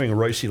 listeners. I'm having a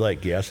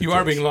Royce-like gas. You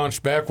are being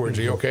launched backwards.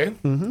 Are you okay?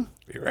 Mm-hmm.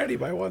 Be ready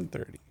by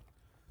 1:30.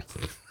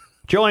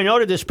 Joe, I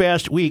noted this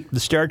past week the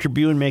Star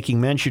Tribune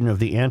making mention of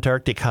the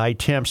Antarctic high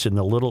temps in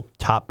the little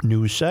top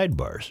news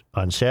sidebars.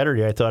 On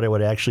Saturday, I thought I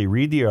would actually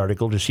read the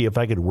article to see if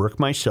I could work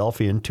myself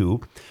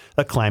into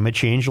a climate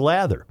change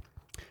lather.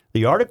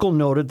 The article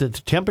noted that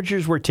the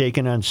temperatures were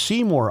taken on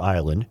Seymour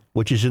Island,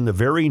 which is in the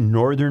very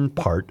northern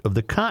part of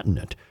the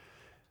continent,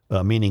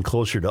 meaning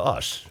closer to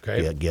us.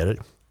 Okay. Yeah, get it?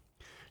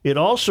 It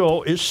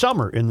also is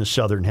summer in the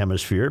southern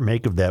hemisphere.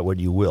 Make of that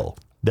what you will.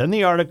 Then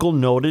the article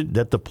noted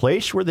that the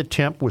place where the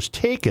temp was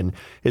taken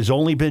has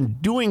only been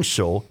doing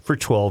so for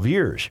 12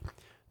 years.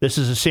 This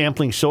is a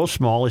sampling so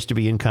small as to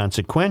be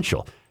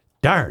inconsequential.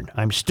 Darn,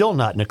 I'm still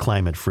not in a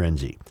climate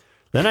frenzy.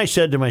 Then I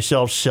said to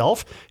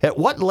myself, at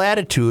what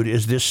latitude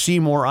is this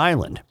Seymour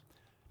Island?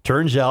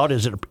 Turns out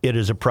it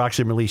is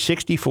approximately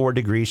 64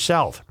 degrees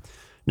south.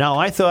 Now,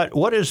 I thought,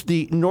 what is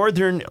the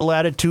northern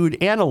latitude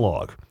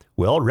analog?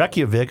 Well,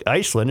 Reykjavik,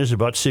 Iceland, is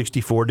about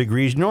 64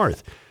 degrees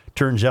north.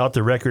 Turns out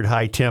the record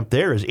high temp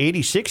there is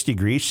 86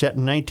 degrees, set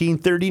in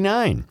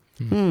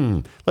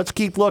 1939. Let's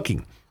keep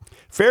looking.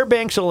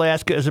 Fairbanks,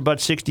 Alaska is about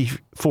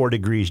 64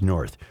 degrees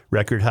north.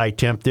 Record high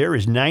temp there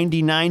is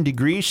 99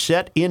 degrees,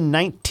 set in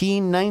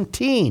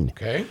 1919.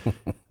 Okay.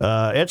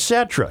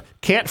 Etc.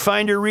 Can't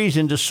find a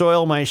reason to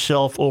soil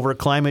myself over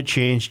climate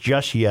change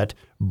just yet,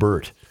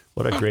 Bert.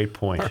 What a great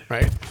point.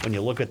 Right. When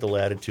you look at the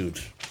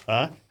latitudes.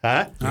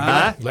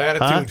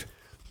 Latitude.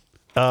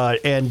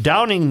 And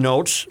Downing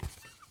notes,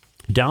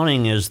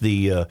 Downing is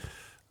the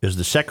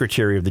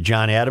secretary of the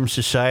John Adams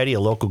Society, a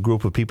local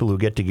group of people who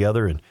get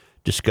together and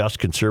discuss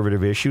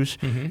conservative issues.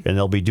 And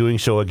they'll be doing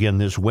so again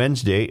this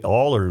Wednesday.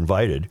 All are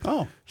invited.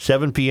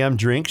 7 p.m.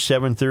 drink,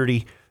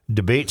 7:30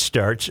 debate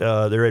starts.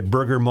 They're at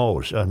Burger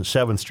Mo's on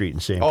 7th Street in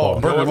St.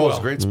 Paul. Burger Mo's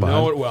a great spot.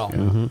 Know it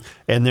well.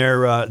 And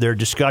their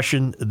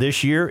discussion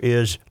this year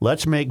is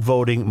let's make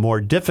voting more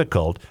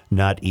difficult,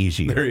 not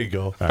easier. There you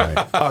go. All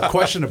right.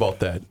 Question about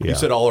that. Yeah. You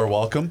said all are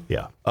welcome.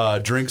 Yeah.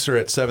 Drinks are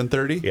at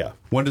 7:30. Yeah.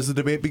 When does the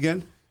debate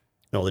begin?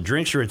 No, the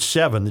drinks are at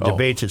 7. The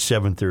debate's at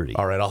 7:30.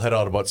 All right, I'll head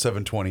out about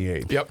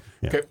 7:28. Yep.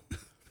 Yeah. Okay.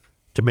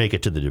 To make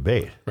it to the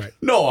debate. Right.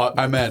 No,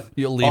 I meant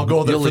I'll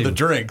go there for the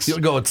drinks. You'll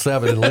go at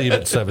 7 and leave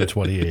at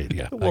 7:28.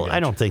 Yeah. Well,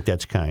 I don't think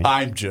that's kind.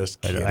 I'm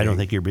just kidding. I don't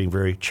think you're being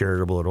very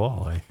charitable at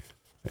all. I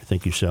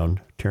think you sound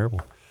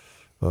terrible.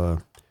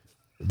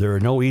 There are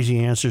no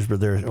easy answers, but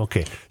there's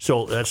okay.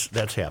 So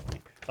that's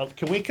happening.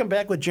 Can we come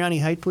back with Johnny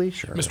Height, please?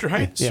 Sure. Mr.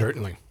 Height,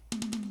 certainly.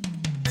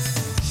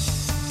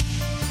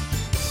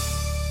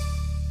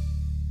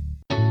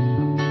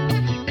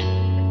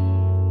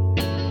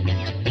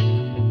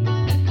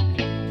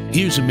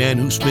 Here's a man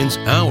who spends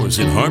hours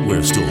in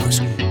hardware stores,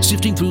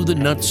 sifting through the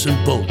nuts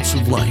and bolts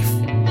of life.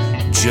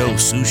 Joe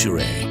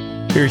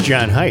Souchere. Here's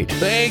John Height.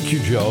 Thank you,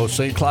 Joe.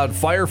 St. Cloud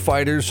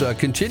firefighters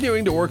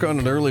continuing to work on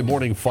an early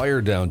morning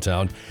fire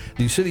downtown.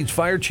 The city's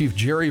fire chief,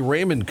 Jerry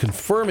Raymond,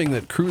 confirming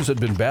that crews had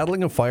been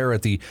battling a fire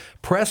at the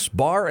Press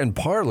Bar and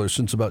Parlor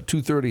since about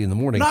 2:30 in the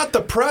morning. Not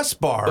the Press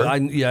Bar.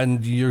 And you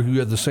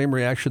had the same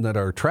reaction that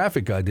our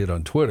traffic guy did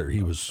on Twitter.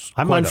 He was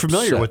I'm quite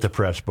unfamiliar upset. with the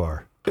Press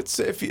Bar.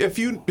 It's if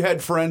you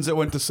had friends that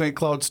went to St.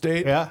 Cloud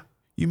State,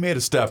 you made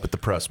a step at the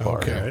Press Bar.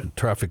 Okay. The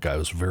traffic guy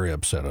was very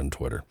upset on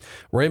Twitter.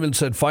 Raymond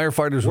said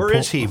firefighters Where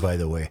is he, by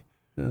the way?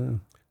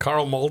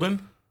 Carl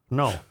Malden?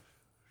 No.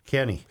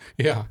 Kenny.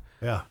 Yeah.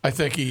 Yeah. I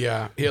think he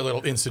had a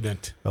little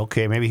incident.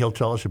 Okay, maybe he'll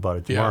tell us about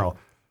it tomorrow.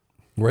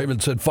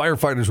 Raymond said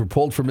firefighters were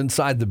pulled from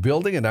inside the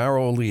building and are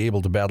only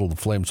able to battle the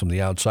flames from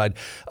the outside.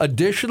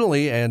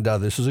 Additionally, and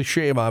this is a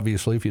shame,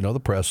 obviously, if you know the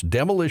press,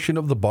 demolition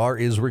of the bar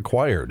is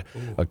required,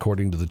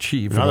 according to the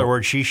chief. In other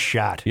words, she's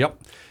shot.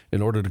 Yep.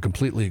 In order to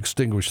completely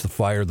extinguish the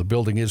fire, the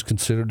building is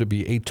considered to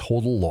be a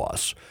total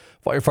loss.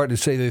 Firefighters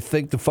say they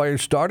think the fire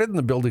started in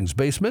the building's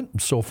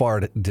basement. So far,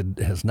 it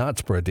has not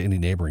spread to any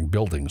neighboring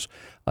buildings.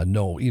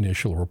 No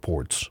initial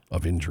reports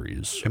of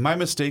injuries. Am I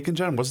mistaken,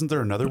 John? Wasn't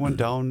there another one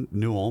down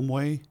New Ulm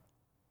Way?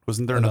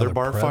 Wasn't there another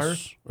bar fire?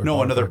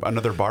 No,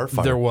 another bar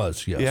fire. There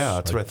was, yes. Yeah,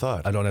 that's what I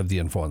thought. I don't have the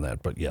info on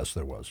that, but yes,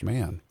 there was.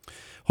 Man.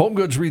 Home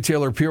goods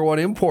retailer Pier 1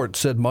 Imports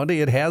said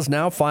Monday it has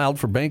now filed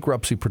for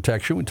bankruptcy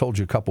protection. We told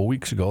you a couple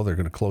weeks ago they're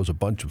going to close a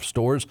bunch of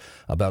stores,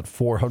 about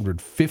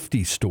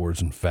 450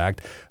 stores, in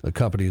fact. The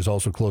company is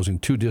also closing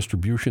 2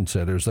 distribution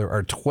centers. There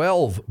are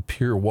 12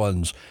 Pier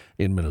 1s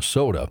in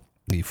Minnesota.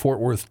 The Fort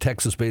Worth,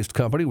 Texas-based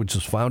company, which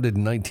was founded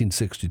in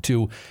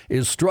 1962,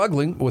 is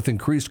struggling with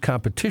increased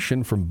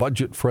competition from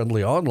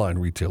budget-friendly online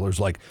retailers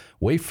like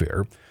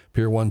Wayfair.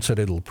 Pier 1 said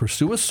it'll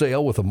pursue a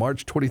sale with a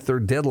March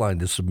 23rd deadline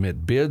to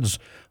submit bids.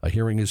 A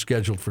hearing is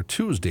scheduled for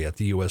Tuesday at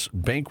the U.S.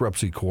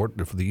 Bankruptcy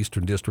Court for the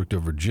Eastern District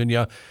of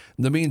Virginia.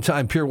 In the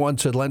meantime, Pier 1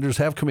 said lenders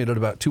have committed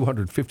about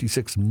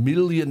 $256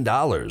 million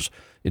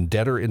in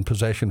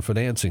debtor-in-possession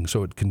financing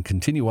so it can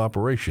continue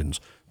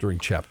operations during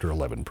Chapter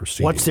 11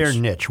 proceedings. What's their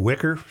niche?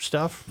 Wicker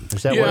stuff?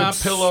 Is that yeah,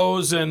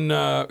 pillows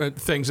and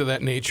things of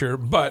that nature.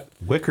 But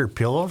wicker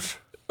pillows?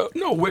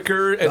 No,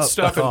 wicker and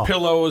stuff and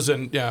pillows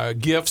and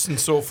gifts and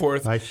so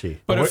forth. I see.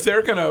 But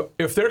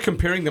if they're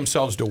comparing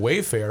themselves to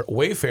Wayfair,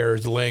 Wayfair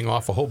is laying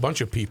off a whole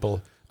bunch of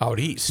people out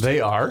east. They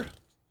are?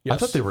 Yes. I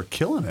thought they were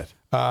killing it.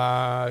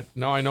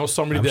 No, I know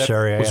somebody I'm that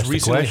sorry, I was asked the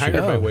recently question.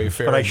 hired by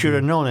Wayfair. But I should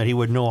have known that he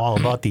would know all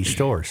about these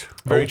stores.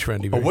 Very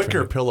trendy. A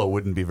wicker pillow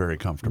wouldn't be very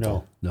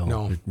comfortable.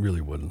 No, it really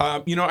wouldn't.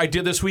 You know, I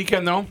did this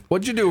weekend, though.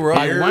 What'd you do, Rob?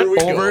 I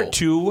went over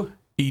to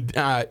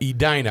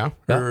Edina,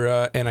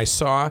 and I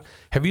saw.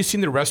 Have you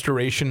seen the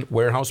Restoration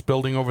Warehouse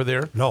building over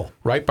there? No.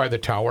 Right by the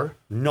tower?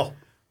 No.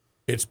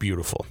 It's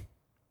beautiful.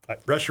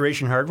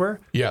 Restoration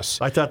Hardware? Yes.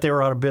 I thought they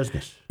were out of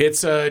business.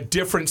 It's a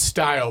different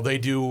style. They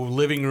do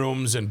living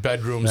rooms and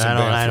bedrooms and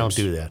bathrooms. I don't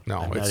do that. No,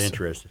 I'm not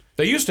interested.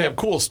 They used to have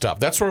cool stuff.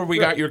 That's where we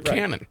got your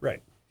Canon.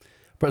 Right.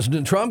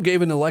 President Trump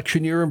gave an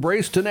election year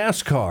embrace to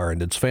NASCAR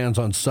and its fans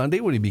on Sunday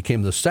when he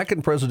became the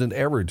second president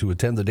ever to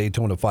attend the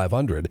Daytona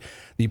 500.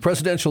 The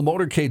presidential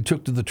motorcade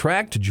took to the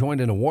track to join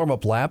in a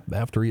warm-up lap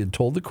after he had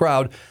told the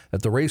crowd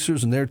that the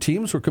racers and their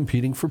teams were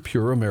competing for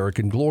pure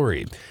American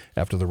glory.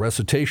 After the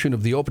recitation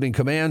of the opening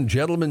command,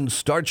 "Gentlemen,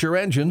 start your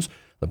engines,"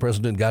 the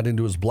president got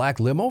into his black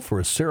limo for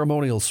a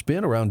ceremonial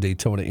spin around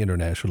Daytona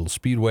International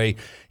Speedway.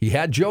 He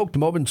had joked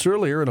moments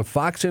earlier in a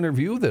Fox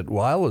interview that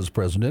while as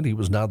president, he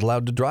was not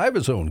allowed to drive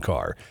his own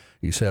car.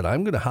 He said,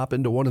 "I'm going to hop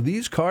into one of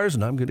these cars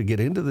and I'm going to get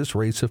into this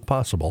race if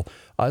possible.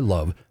 I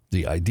love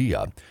the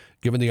idea."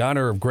 Given the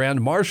honor of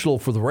Grand Marshal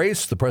for the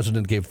race, the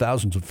president gave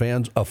thousands of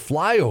fans a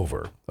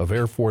flyover of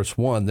Air Force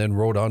One, then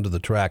rode onto the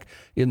track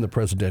in the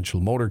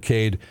presidential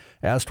motorcade.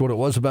 Asked what it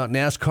was about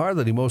NASCAR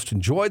that he most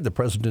enjoyed, the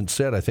president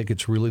said, "I think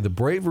it's really the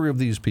bravery of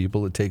these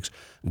people. It takes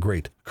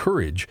great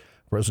courage."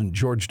 President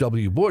George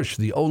W. Bush,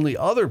 the only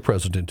other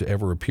president to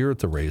ever appear at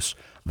the race,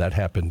 that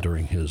happened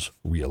during his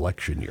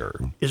re-election year.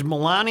 Is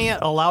Melania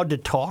allowed to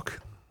talk?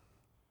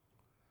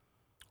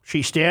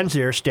 She stands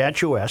there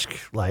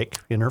statuesque, like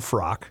in her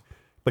frock,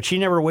 but she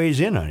never weighs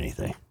in on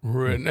anything.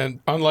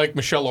 And unlike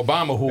Michelle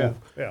Obama, who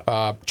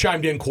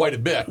chimed in quite a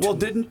bit. Well,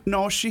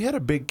 she had a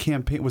big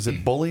campaign. Was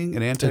it bullying,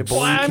 an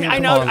anti-bullying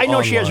campaign? I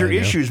know she has her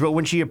issues, but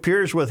when she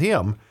appears with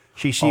him,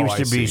 she seems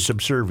to be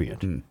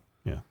subservient.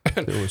 Yeah.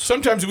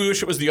 Sometimes we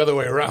wish it was the other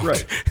way around.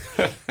 Right.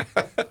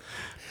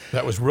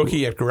 That was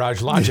Rookie at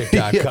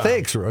GarageLogic.com. Yeah,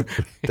 thanks, Rook,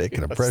 for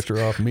taking the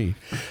pressure off me.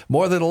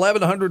 More than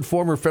 1,100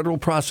 former federal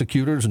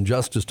prosecutors and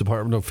Justice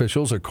Department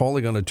officials are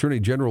calling on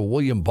Attorney General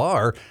William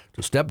Barr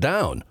to step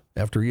down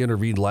after he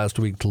intervened last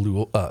week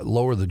to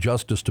lower the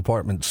Justice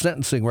Department's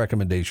sentencing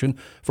recommendation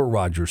for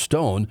Roger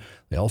Stone.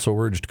 They also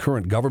urged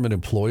current government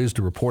employees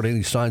to report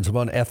any signs of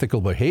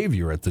unethical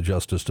behavior at the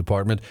Justice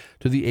Department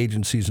to the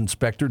agency's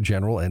Inspector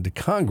General and to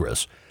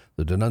Congress.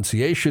 The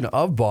denunciation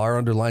of Barr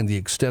underlined the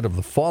extent of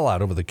the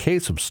fallout over the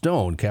case of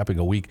Stone, capping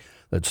a week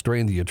that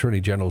strained the Attorney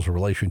General's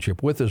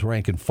relationship with his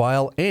rank and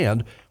file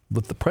and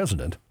with the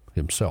president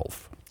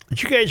himself.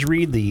 Did you guys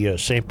read the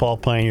St. Paul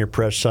Pioneer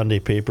Press Sunday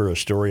paper, a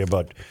story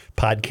about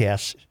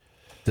podcasts?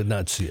 Did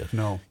not see it.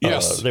 No.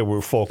 Yes. They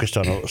were focused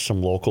on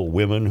some local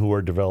women who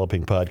are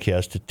developing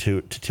podcasts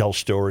to tell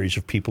stories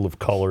of people of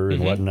color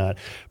and whatnot.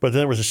 But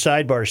then there was a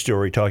sidebar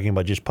story talking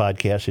about just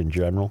podcasts in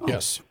general.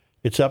 Yes.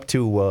 It's up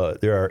to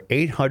there are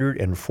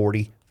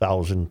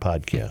 840,000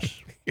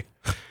 podcasts.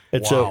 I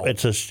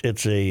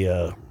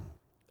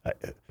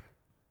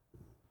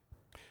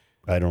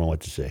don't know what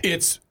to say.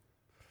 It's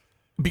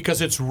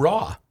because it's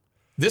raw.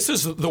 This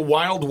is the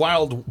wild,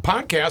 wild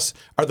podcasts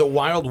are the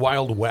wild,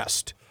 wild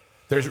west.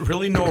 There's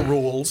really no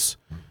rules.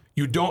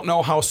 You don't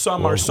know how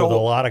some are so with a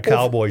lot of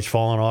cowboys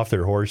falling off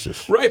their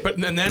horses. Right,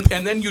 but and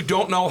then you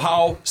don't know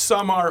how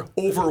some are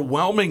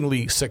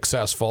overwhelmingly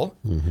successful.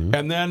 Mm-hmm.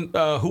 And then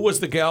who was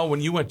the gal when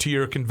you went to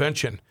your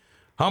convention?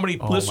 How many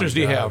listeners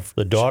do you have?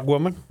 The dog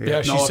woman?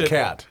 Yeah, she said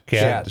cat.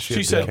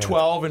 She said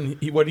 12,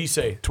 and what did he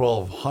say?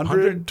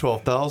 1,200,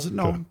 12,000?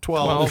 No,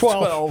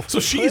 12. So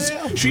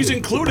she's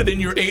included in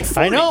your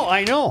 840.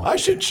 I know. I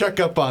should check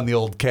up on the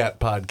old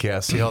cat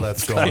podcast, see how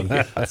that's going.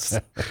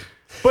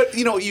 But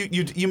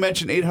you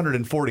mentioned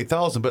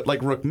 840,000, but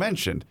like Rook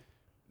mentioned,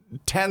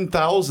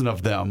 10,000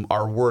 of them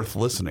are worth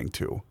listening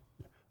to.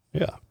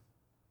 Yeah.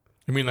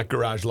 You mean like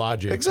Garage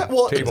Logic, exactly.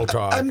 Well, Table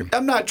Talk?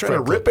 I'm not trying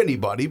to rip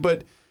anybody,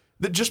 but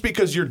just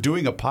because you're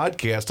doing a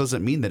podcast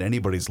doesn't mean that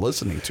anybody's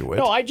listening to it.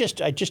 No, I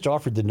just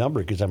offered the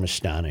number because I'm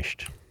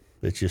astonished.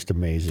 It's just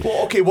amazing.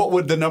 Well, okay, what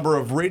would the number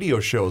of radio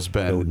shows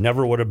been? It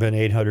never would have been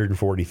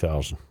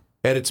 840,000.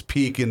 At its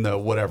peak in the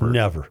whatever?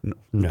 Never.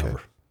 Okay.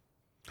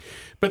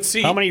 But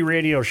see, how many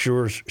radio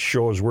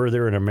shows were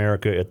there in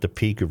America at the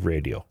peak of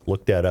radio?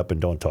 Look that up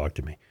and don't talk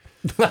to me.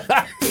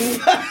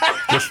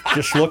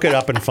 just look it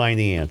up and find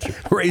the answer.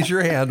 Raise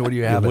your hand when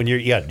you have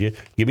it.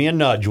 Give me a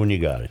nudge when you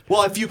got it.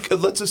 Well, if you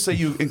let's just say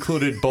you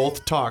included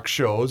both talk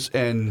shows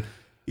and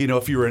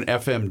if you were an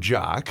FM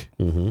jock,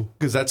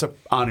 because that's a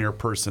on-air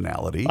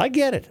personality. I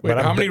get it. Wait,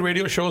 but how many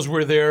radio shows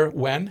were there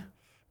when?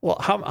 Well,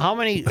 how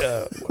many?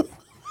 I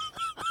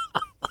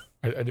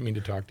didn't mean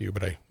to talk to you,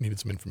 but I needed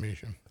some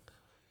information.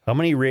 How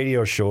many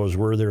radio shows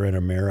were there in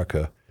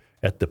America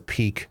at the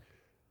peak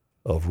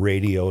of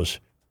radio's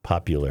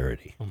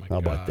popularity? How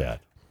about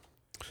that?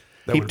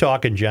 Keep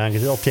talking, John,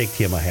 because it'll take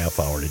Tim a half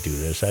hour to do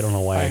this. I don't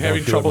know why I'm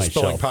having trouble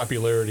spelling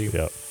popularity.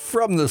 Yep.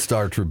 From the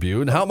Star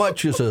Tribune, how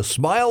much is a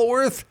smile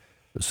worth?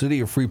 The city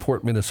of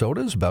Freeport,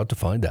 Minnesota is about to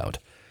find out.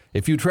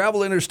 If you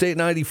travel Interstate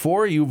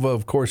 94, you've,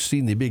 of course,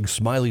 seen the big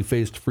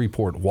smiley-faced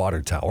Freeport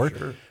water tower.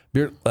 Sure.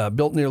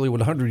 Built nearly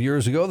 100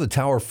 years ago, the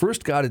tower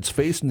first got its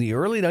face in the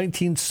early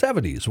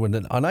 1970s when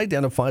an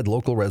unidentified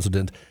local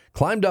resident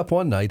climbed up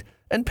one night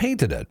and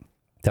painted it.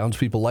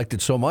 Townspeople liked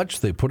it so much,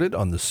 they put it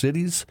on the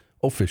city's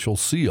official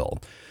seal.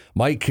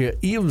 Mike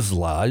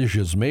Eveslage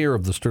is mayor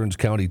of the Stearns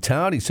County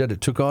town. He said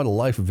it took on a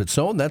life of its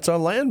own. That's a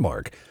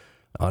landmark.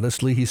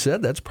 Honestly, he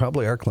said, that's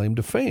probably our claim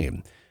to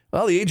fame.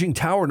 Well, the aging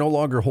tower no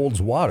longer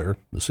holds water.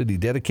 The city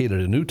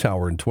dedicated a new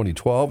tower in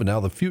 2012, and now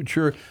the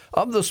future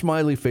of the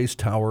Smiley Face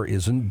Tower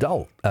is in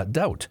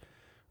doubt.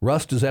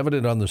 Rust is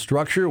evident on the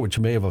structure, which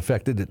may have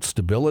affected its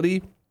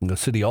stability. The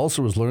city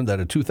also has learned that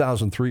a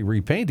 2003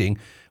 repainting,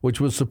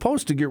 which was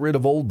supposed to get rid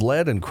of old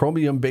lead and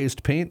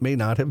chromium-based paint, may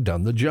not have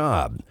done the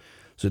job.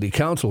 City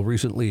Council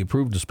recently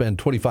approved to spend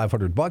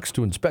 $2,500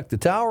 to inspect the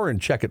tower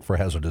and check it for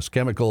hazardous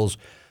chemicals.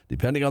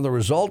 Depending on the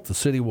result, the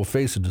city will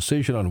face a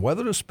decision on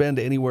whether to spend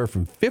anywhere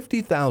from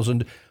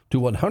 $50,000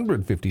 to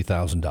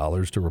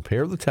 $150,000 to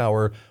repair the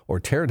tower or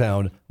tear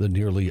down the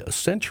nearly a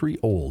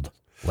century-old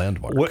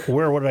landmark.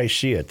 Where would I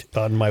see it?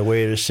 On my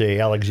way to, say,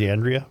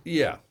 Alexandria?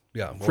 Yeah.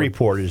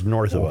 Freeport is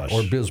north of us.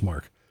 Or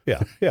Bismarck.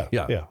 Yeah.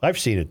 I've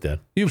seen it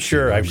then. I'm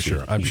sure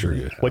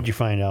you have. What'd you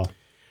find out?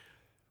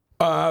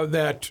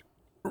 That,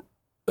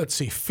 let's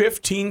see,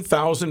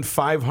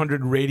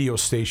 15,500 radio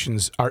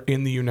stations are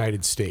in the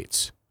United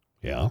States.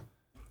 Yeah.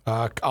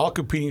 All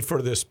competing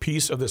for this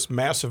piece of this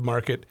massive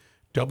market.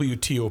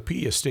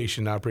 WTOP, a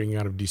station operating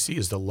out of D.C.,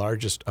 is the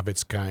largest of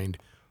its kind,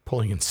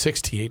 pulling in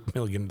 $68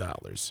 million.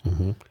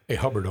 Mm-hmm. A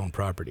Hubbard-owned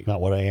property.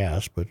 Not what I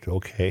asked, but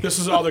okay. This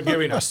is all they're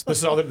giving us. This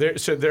is all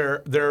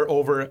they're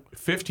over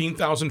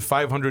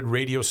 15,500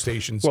 radio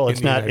stations. Well,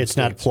 it's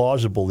not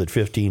plausible that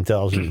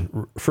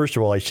 15,000. First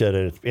of all, I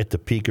said at the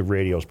peak of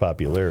radio's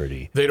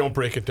popularity. They don't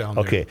break it down.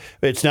 Okay,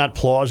 it's not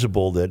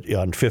plausible that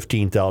on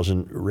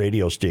 15,000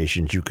 radio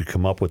stations you could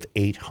come up with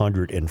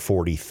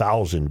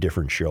 840,000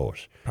 different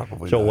shows.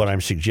 Probably. So not. what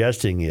I'm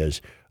suggesting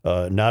is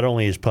not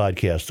only is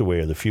podcast the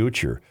way of the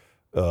future.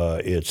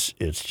 It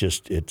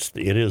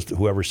is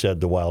whoever said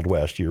the Wild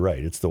West. You're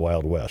right. It's the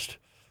Wild West.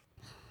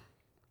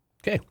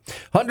 Okay.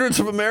 Hundreds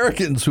of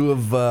Americans who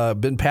have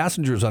been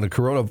passengers on a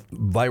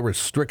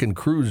coronavirus-stricken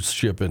cruise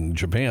ship in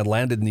Japan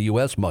landed in the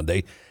U.S.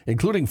 Monday,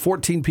 including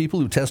 14 people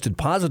who tested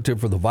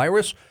positive for the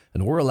virus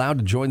and were allowed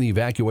to join the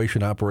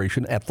evacuation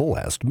operation at the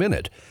last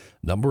minute.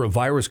 Number of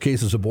virus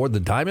cases aboard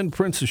the Diamond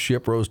Princess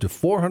ship rose to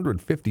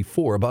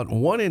 454, about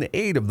 1 in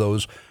 8 of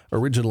those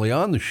originally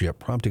on the ship,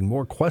 prompting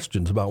more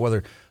questions about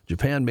whether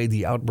Japan made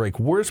the outbreak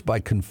worse by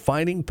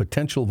confining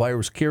potential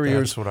virus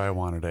carriers. That's what I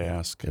wanted to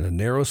ask. In a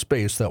narrow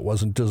space that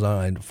wasn't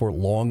designed for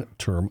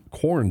long-term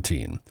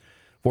quarantine.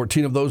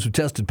 14 of those who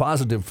tested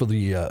positive for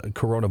the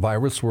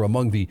coronavirus were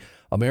among the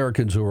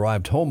Americans who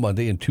arrived home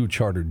Monday in 2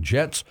 chartered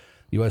jets.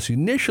 The U.S.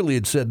 initially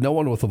had said no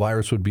one with the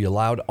virus would be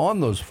allowed on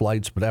those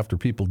flights, but after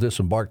people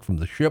disembarked from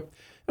the ship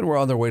and were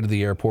on their way to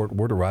the airport,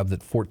 word arrived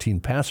that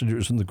 14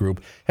 passengers in the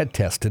group had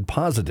tested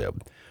positive.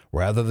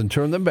 Rather than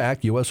turn them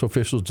back, U.S.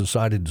 officials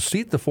decided to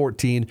seat the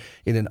 14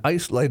 in an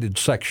isolated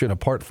section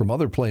apart from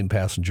other plane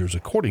passengers,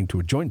 according to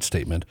a joint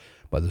statement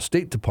by the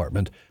State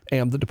Department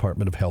and the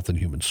Department of Health and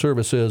Human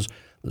Services.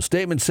 The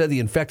statement said the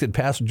infected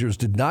passengers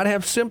did not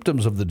have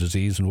symptoms of the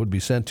disease and would be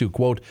sent to,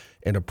 quote,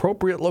 an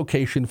appropriate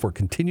location for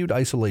continued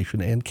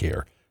isolation and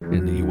care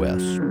in the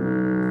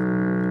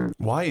U.S.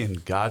 Why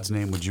in God's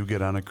name would you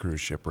get on a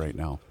cruise ship right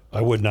now?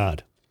 I would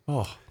not.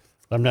 Oh,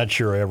 I'm not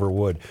sure I ever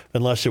would,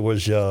 unless it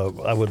was,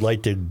 I would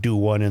like to do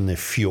one in the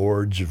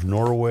fjords of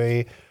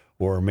Norway,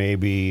 or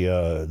maybe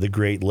the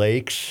Great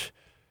Lakes,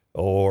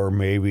 or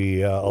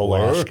maybe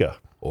Alaska.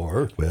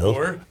 Or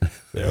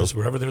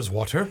wherever there's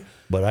water.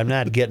 But I'm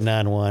not getting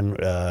on one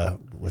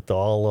with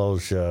all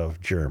those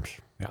germs.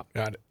 Yeah,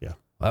 got it. Yeah.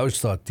 I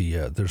always thought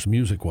there's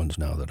music ones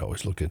now that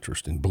always look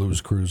interesting. Blues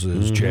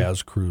cruises,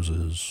 jazz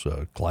cruises,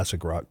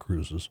 classic rock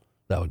cruises.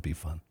 That would be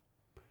fun.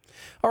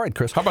 All right,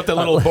 Chris. How about that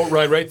little boat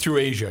ride right through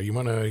Asia? You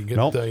want to get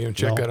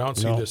check that out,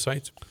 see no. the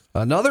sites?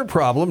 Another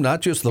problem,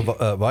 not just the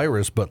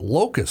virus, but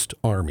locust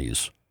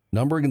armies,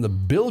 numbering in the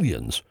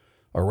billions,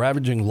 are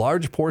ravaging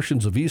large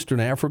portions of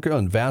eastern Africa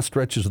and vast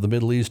stretches of the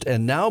Middle East,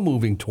 and now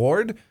moving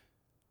toward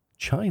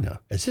China.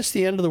 Is this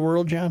the end of the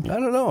world, John? I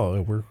don't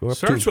know. We're up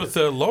Starts with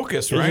the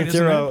locust, right? Isn't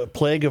there a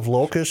plague of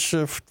locusts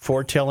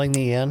foretelling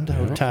the end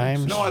of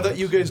times? no, I thought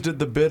you guys did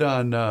the bit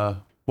on,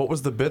 what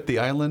was the bit, the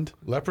island?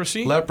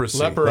 Leprosy? Leprosy.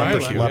 Leper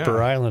Island.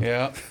 Leper Island.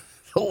 Yeah.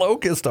 The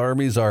locust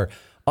armies are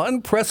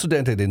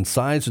unprecedented in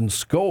size and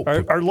scope.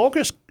 Are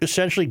locusts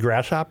essentially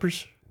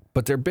grasshoppers?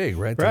 But they're big,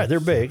 right? Right,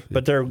 they're big,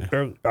 but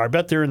I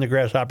bet they're in the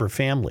grasshopper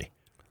family.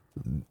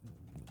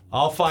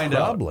 I'll find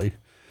out. Probably.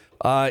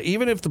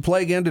 Even if the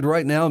plague ended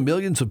right now,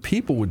 millions of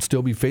people would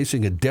still be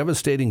facing a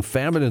devastating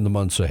famine in the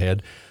months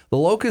ahead. The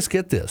locusts,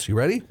 get this, you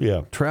ready?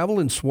 Yeah. Travel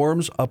in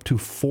swarms up to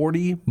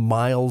 40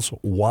 miles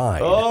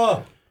wide.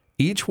 Oh,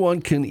 Each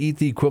one can eat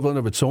the equivalent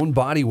of its own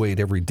body weight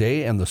every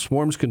day, and the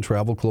swarms can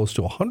travel close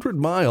to 100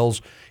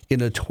 miles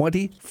in a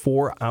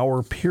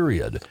 24-hour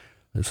period.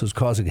 This is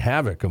causing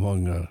havoc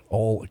among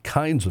all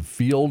kinds of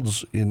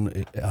fields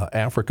in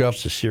Africa.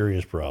 It's a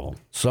serious problem.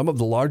 Some of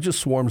the largest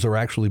swarms are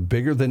actually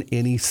bigger than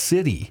any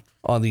city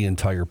on the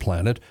entire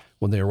planet.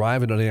 When they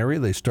arrive in an area,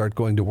 they start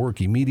going to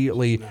work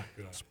immediately.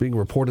 It's being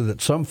reported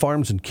that some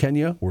farms in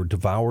Kenya were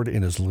devoured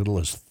in as little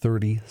as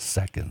 30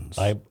 seconds.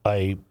 I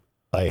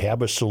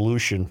have a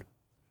solution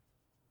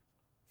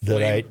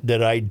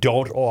that I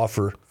don't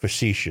offer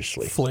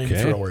facetiously.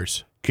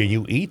 Flamethrowers. Can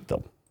you eat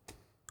them?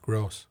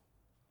 Gross.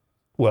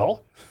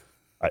 Well,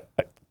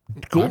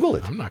 Google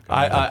it. I'm not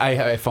going to.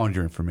 I found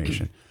your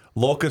information.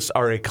 Locusts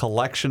are a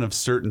collection of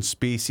certain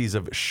species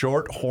of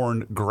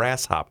short-horned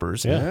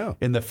grasshoppers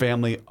in the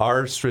family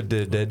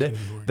Arthrididae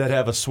that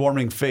have a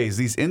swarming phase.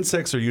 These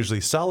insects are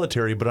usually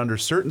solitary, but under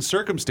certain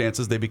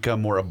circumstances, they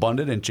become more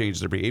abundant and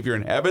change their behavior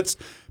and habits,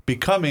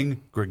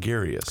 becoming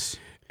gregarious.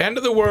 End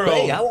of the world.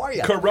 Hey, how are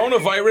ya?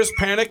 Coronavirus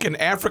panic and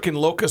African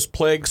locust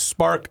plague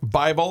spark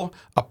Bible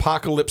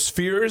apocalypse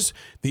fears.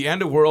 The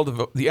end of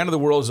the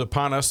world is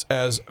upon us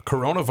as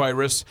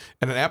coronavirus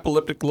and an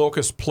apocalyptic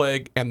locust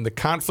plague and the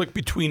conflict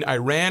between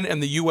Iran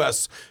and the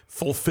U.S.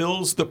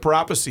 fulfills the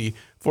prophecy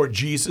for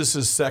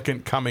Jesus'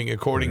 second coming,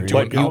 according to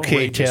What an UK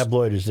outrageous.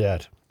 tabloid is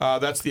that?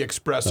 That's the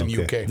Express in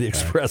UK. The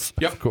Express,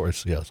 Yep. of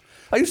course, yes.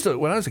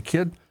 When I was a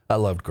kid, I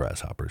loved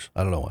grasshoppers.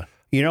 I don't know why.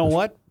 You know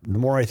what? The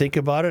more I think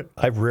about it,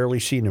 I've rarely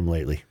seen them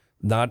lately.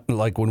 Not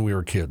like when we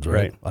were kids,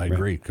 right? I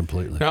agree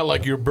completely. Not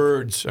like your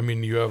birds. I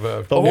mean, you have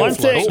a. The one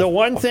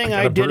thing I got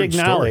I a did bird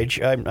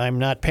acknowledge, I'm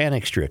not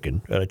panic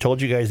stricken. I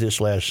told you guys this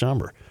last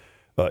summer.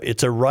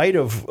 It's a right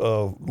of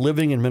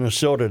living in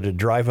Minnesota to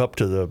drive up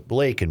to the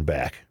lake and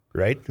back,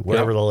 right?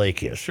 Wherever the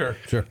lake is. Sure.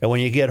 And when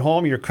you get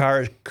home, your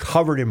car is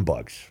covered in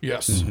bugs.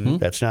 Yes. Mm-hmm.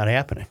 That's not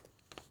happening.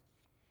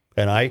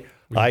 And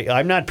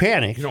I'm not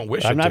panicked. You don't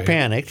wish I'm it not to.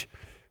 panicked,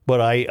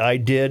 but I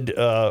did.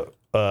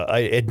 I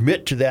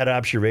admit to that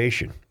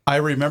observation. I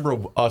remember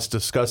us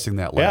discussing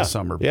that last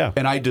summer. Yeah.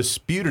 And I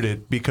disputed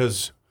it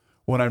because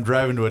when I'm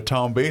driving to a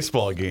town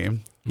baseball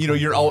game,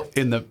 you're out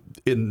in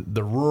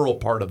the rural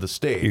part of the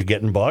state. You're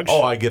getting bugs?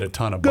 Oh, I get a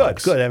ton of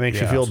bugs. Good. That makes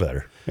you feel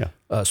better.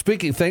 Yeah.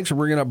 Thanks for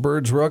bringing up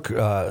birds, Rook.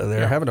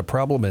 They're having a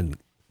problem in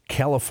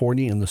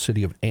California in the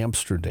city of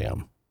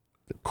Amsterdam.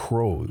 The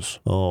crows.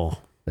 Oh.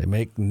 They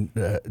make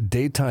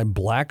daytime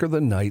blacker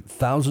than night,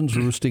 thousands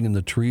roosting in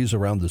the trees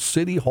around the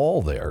city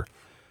hall there.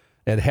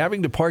 And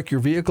having to park your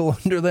vehicle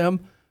under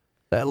them,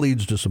 that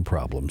leads to some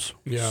problems.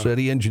 Yeah.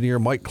 City engineer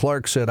Mike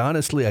Clark said,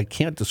 honestly, I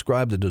can't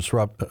describe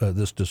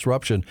this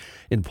disruption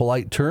in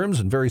polite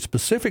terms. In very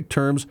specific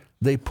terms,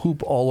 they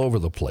poop all over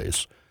the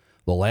place.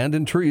 The land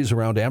and trees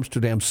around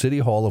Amsterdam City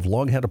Hall have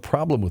long had a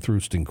problem with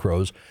roosting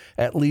crows.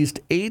 At least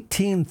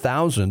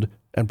 18,000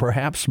 and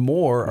perhaps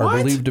more are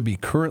believed to be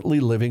currently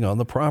living on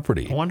the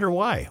property. I wonder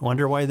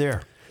why.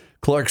 there.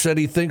 Clark said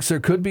he thinks there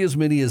could be as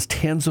many as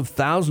tens of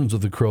thousands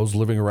of the crows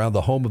living around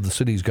the home of the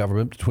city's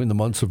government between the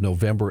months of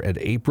November and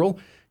April.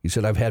 He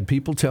said, I've had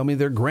people tell me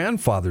their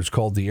grandfathers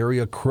called the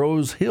area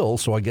Crow's Hill,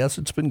 so I guess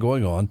it's been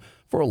going on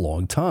for a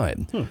long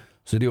time.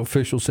 City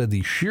officials said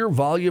the sheer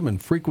volume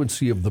and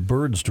frequency of the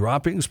birds'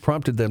 droppings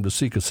prompted them to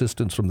seek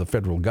assistance from the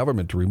federal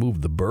government to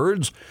remove the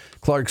birds.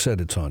 Clark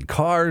said it's on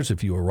cars.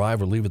 If you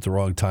arrive or leave at the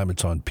wrong time,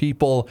 it's on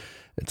people.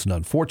 It's an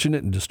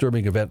unfortunate and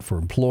disturbing event for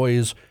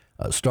employees.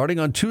 Starting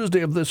on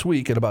Tuesday of this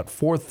week at about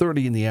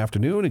 4:30 in the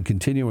afternoon and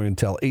continuing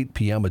until 8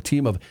 p.m., a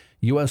team of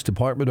U.S.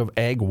 Department of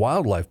Ag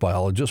wildlife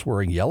biologists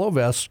wearing yellow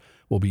vests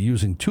will be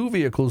using 2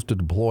 vehicles to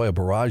deploy a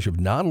barrage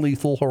of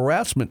non-lethal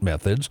harassment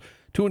methods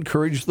to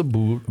encourage the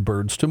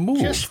birds to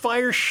move. Just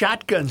fire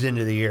shotguns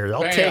into the air.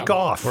 They'll take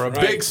off. Or a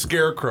big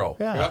scarecrow.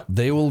 Yeah.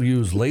 They will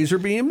use laser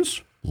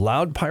beams,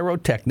 loud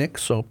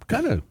pyrotechnics, so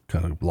kind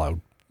of loud,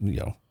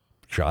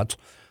 shots,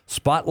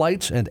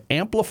 spotlights, and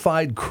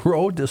amplified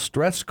crow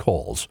distress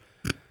calls.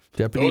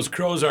 Those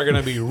crows are going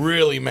to be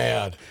really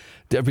mad.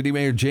 Deputy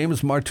Mayor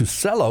James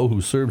Martusello, who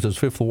serves as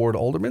Fifth Ward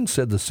alderman,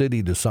 said the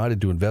city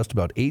decided to invest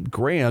about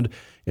 $8,000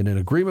 in an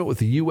agreement with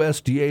the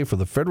USDA for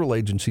the federal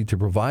agency to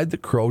provide the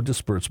crow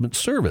disbursement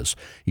service.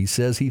 He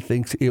says he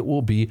thinks it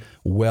will be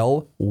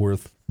well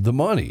worth the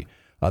money.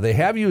 They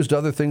have used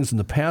other things in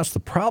the past. The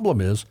problem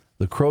is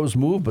the crows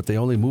move, but they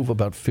only move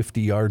about 50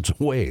 yards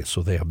away,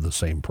 so they have the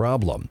same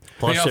problem.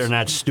 Plus, they're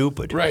not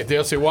stupid. Right.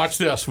 They'll say, watch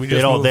this.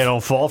 They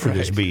don't fall for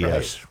this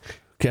BS. Right.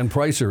 Ken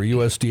Pricer, a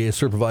USDA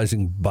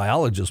supervising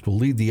biologist, will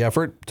lead the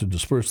effort to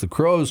disperse the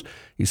crows.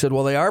 He said,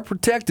 while they are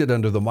protected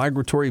under the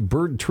Migratory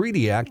Bird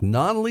Treaty Act,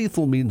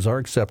 non-lethal means are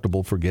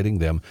acceptable for getting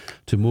them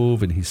to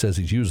move, and he says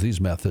he's used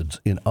these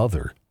methods in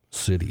other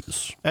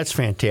cities. That's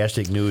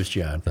fantastic news,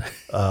 John.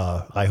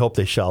 I hope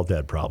they solve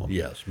that problem.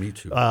 Yes, me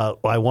too.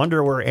 I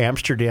wonder where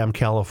Amsterdam,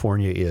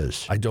 California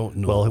is. I don't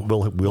know.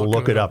 Well, we'll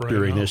look it up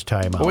during this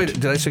time out. Oh, wait,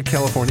 did I say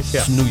California?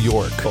 Yeah. It's New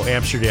York. Oh,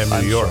 Amsterdam,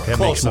 New York. That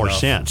makes more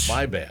sense.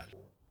 My bad.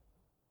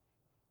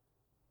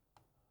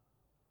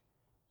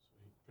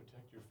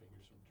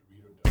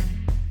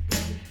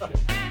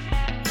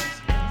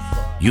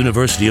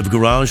 University of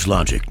Garage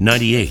Logic,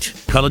 98.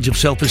 College of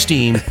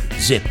Self-Esteem,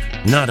 zip,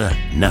 nada,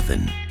 nothing.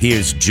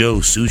 Here's Joe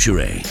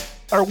Souchere.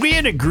 Are we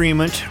in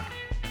agreement?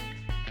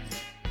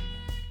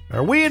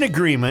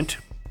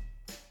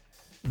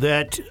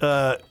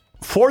 That,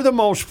 for the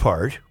most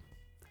part,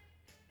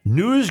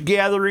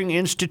 news-gathering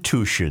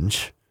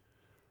institutions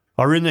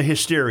are in the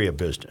hysteria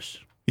business?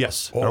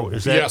 Yes.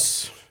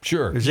 Yes.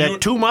 Sure. Is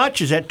that too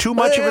much? Is that too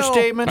much of a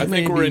statement? I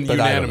think we're in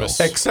unanimous.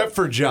 Except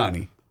for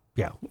Johnny.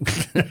 Yeah.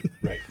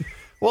 Right.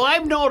 Well,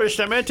 I've noticed,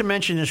 I meant to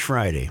mention this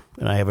Friday,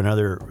 and I have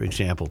another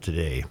example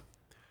today.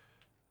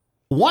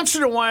 Once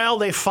in a while,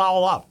 they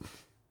foul up.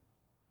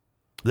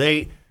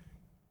 They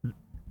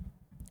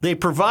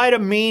provide a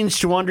means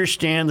to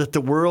understand that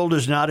the world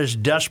is not as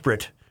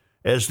desperate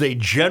as they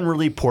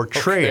generally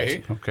portray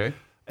it. Okay.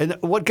 And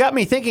what got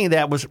me thinking of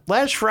that was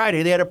last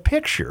Friday, they had a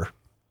picture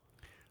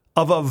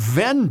of a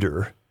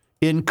vendor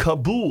in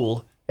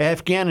Kabul,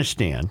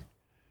 Afghanistan,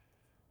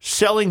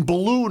 selling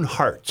balloon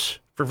hearts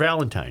for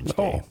Valentine's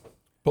Day.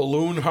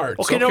 Balloon hearts.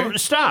 Okay, no,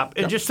 stop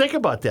and just think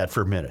about that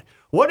for a minute.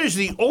 What is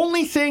the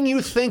only thing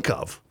you think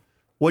of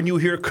when you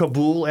hear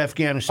Kabul,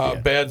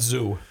 Afghanistan? Bad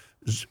zoo.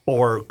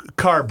 Or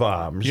car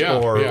bombs,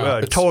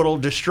 total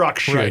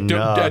destruction.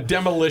 Right,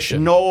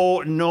 demolition.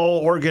 No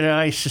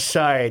organized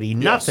society,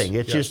 nothing.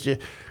 Yes, It's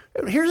just,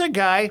 here's a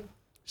guy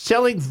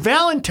selling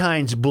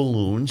Valentine's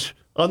balloons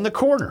on the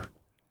corner.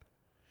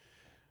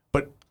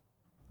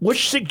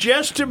 Which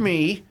suggests to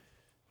me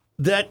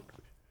that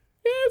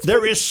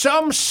there is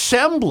some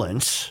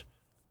semblance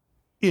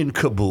in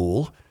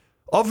Kabul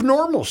of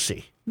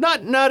normalcy.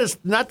 Not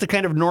the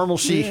kind of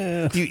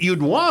normalcy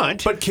you'd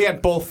want. But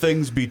can't both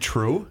things be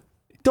true?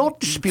 Don't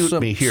dispute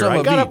me here.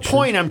 I got a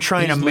point I'm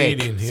trying to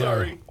make.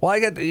 Sorry. Well,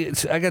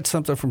 I got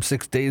something from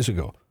 6 days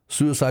ago.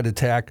 Suicide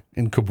attack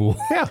in Kabul.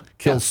 Yeah.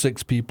 Kills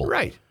 6 people.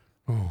 Right.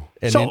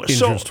 And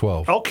injures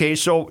 12. Okay,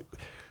 so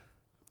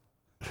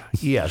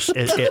yes.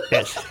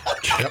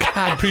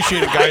 I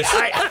appreciate it, guys.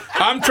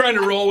 I'm trying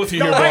to roll with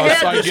you here, boss. I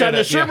had this on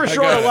the service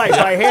road of life.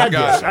 I had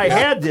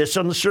had this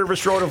on the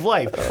service road of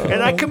life.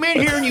 And I come in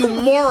here and you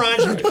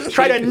morons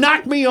try to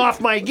knock me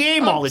off my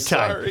game all the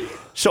time. Sorry.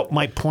 So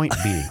my point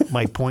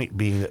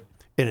being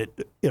that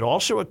it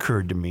also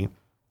occurred to me,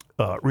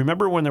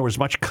 remember when there was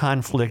much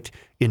conflict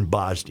in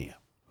Bosnia?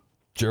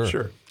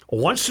 Sure.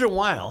 Once in a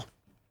while,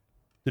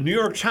 the New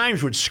York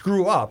Times would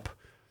screw up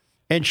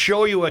and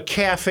show you a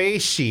cafe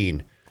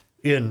scene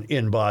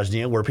in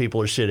Bosnia where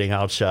people are sitting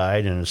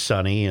outside and it's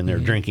sunny and they're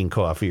drinking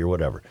coffee or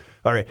whatever.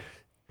 All right.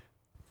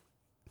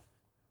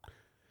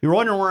 You're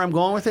wondering where I'm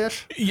going with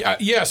this?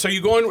 Yeah. So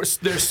you going?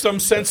 There's some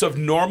sense of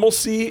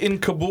normalcy in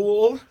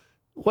Kabul.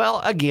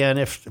 Well, again,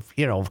 if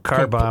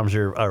car bombs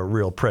are a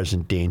real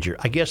present danger,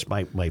 I guess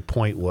my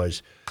point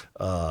was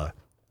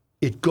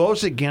it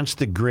goes against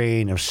the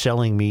grain of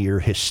selling me your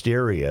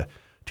hysteria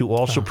to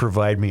also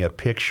provide me a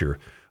picture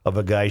of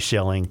a guy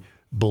selling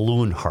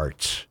balloon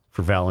hearts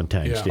for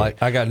Valentine's Day.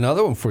 I got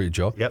another one for you,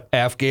 Joe. Yep.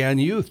 Afghan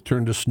youth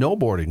turned to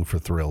snowboarding for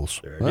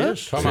thrills. There it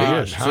is. Come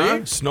on,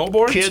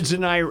 snowboard.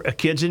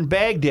 Kids in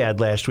Baghdad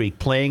last week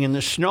playing in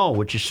the snow,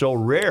 which is so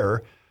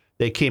rare.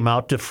 They came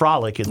out to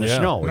frolic in the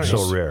snow. It's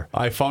so rare.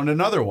 I found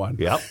another one.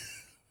 Yep.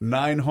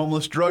 9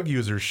 homeless drug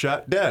users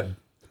shot dead.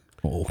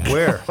 Oh.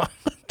 Where?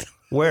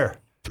 Where?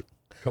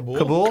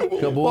 Kabul?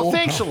 Well,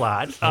 thanks a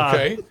lot.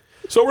 Okay.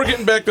 So we're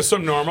getting back to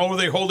some normal. Were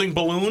they holding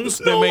balloons?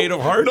 They're made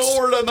of hearts? No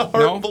word on the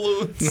heart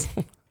balloons.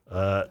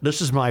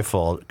 This is my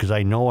fault because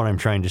I know what I'm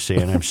trying to say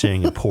and I'm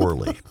saying it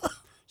poorly.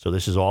 So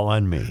this is all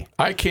on me.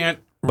 I can't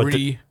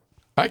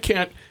I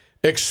can't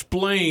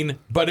explain,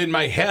 but in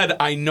my head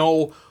I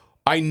know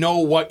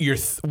what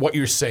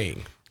you're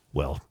saying.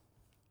 Well,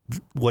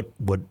 what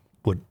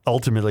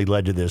ultimately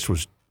led to this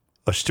was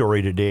a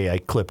story today I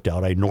clipped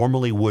out. I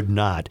normally would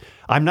not.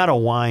 I'm not a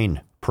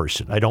wine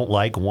person. I don't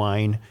like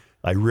wine.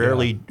 I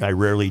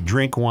rarely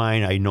drink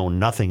wine. I know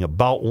nothing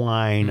about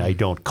wine. I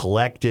don't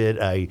collect it.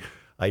 I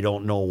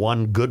don't know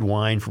one good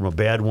wine from a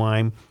bad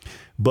wine.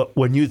 But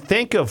when you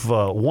think of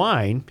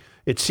wine,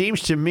 it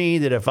seems to me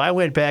that if I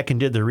went back and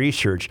did the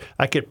research,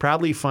 I could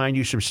probably find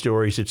you some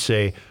stories that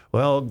say,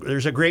 well,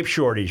 there's a grape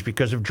shortage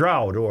because of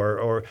drought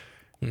or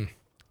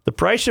the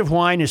price of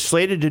wine is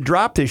slated to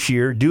drop this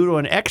year due to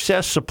an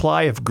excess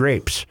supply of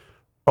grapes,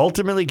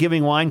 ultimately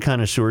giving wine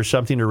connoisseurs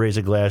something to raise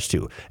a glass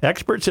to.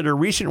 Experts at a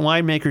recent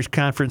winemakers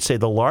conference say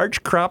the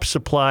large crop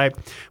supply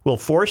will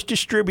force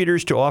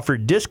distributors to offer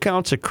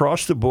discounts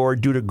across the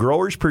board due to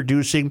growers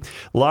producing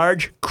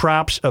large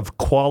crops of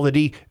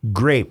quality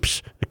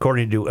grapes,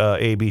 according to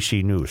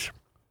ABC News.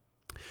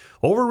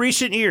 Over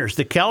recent years,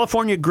 the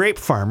California grape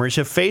farmers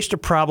have faced a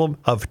problem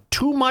of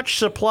too much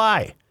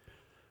supply,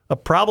 a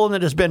problem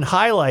that has been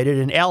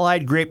highlighted in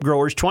Allied Grape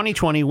Growers'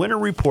 2020 Winter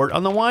Report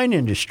on the wine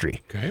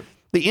industry. Okay.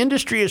 The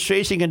industry is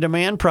facing a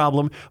demand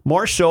problem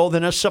more so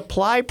than a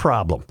supply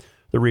problem,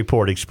 the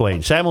report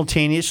explained.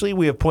 Simultaneously,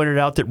 we have pointed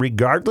out that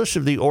regardless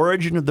of the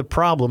origin of the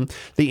problem,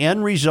 the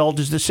end result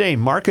is the same: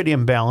 market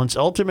imbalance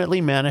ultimately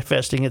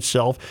manifesting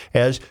itself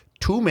as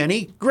too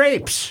many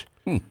grapes.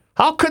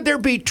 How could there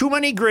be too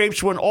many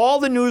grapes when all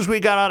the news we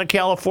got out of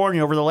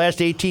California over the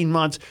last 18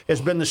 months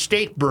has been the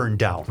state burned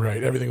down?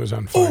 Right, everything was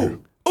on fire.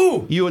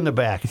 Ooh, you in the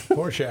back.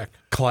 Poor Shaq.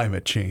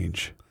 Climate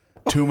change.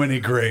 Too many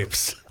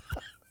grapes.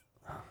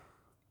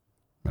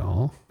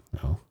 No.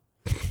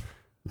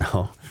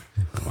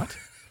 What?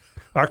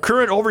 Our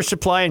current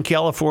oversupply in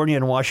California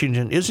and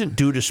Washington isn't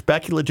due to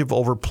speculative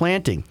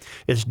overplanting.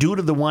 It's due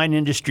to the wine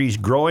industry's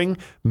growing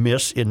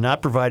miss in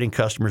not providing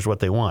customers what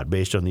they want.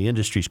 Based on the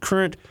industry's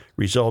current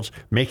results,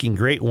 making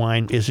great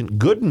wine isn't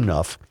good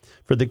enough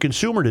for the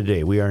consumer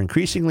today. We are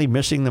increasingly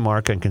missing the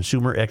mark on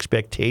consumer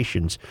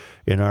expectations,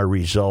 and our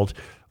result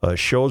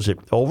shows that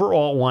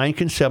overall wine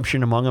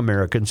consumption among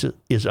Americans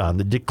is on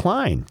the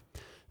decline,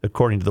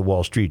 according to the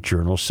Wall Street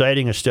Journal,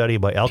 citing a study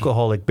by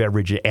Alcoholic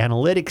Beverage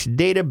Analytics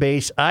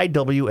database,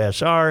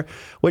 IWSR,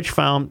 which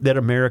found that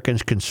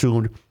Americans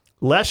consumed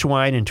less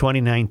wine in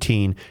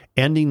 2019,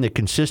 ending the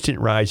consistent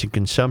rise in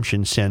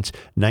consumption since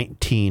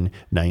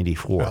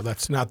 1994. Well,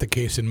 that's not the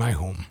case in my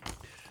home.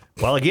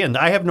 Well, again,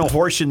 I have no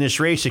horse in this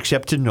race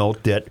except to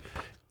note that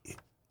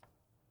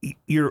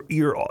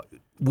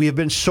we have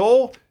been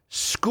so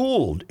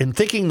schooled in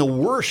thinking the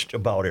worst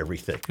about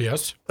everything.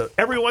 Yes.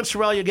 Every once in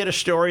a while you get a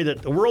story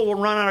that the world will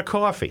run out of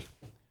coffee.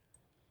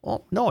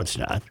 Well, no, it's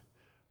not.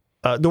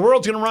 The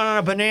world's going to run out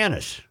of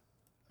bananas.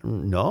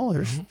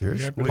 No,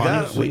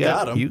 we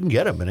got them. You can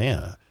get a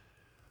banana.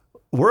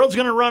 World's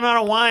going to run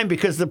out of wine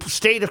because the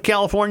state of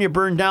California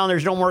burned down.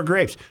 There's no more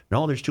grapes.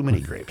 No, there's too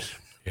many grapes.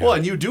 Yeah. Well,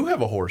 and you do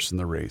have a horse in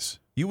the race.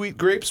 You eat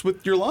grapes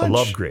with your lunch. I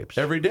love grapes.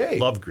 Every day.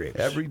 Love grapes.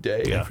 Every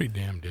day. Yeah. Every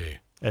damn day.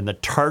 And the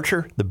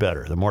tartar, the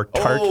better. The more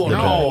tart, the better.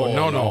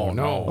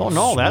 No. Oh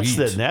no, that's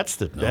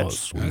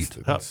sweet.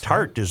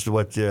 Tart is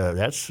what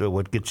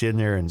what gets in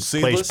there and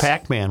Seedless? plays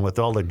Pac-Man with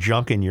all the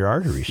junk in your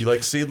arteries. You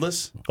like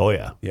seedless? Oh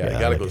yeah, Yeah, you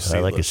gotta go I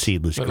like a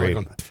seedless. seedless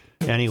grape.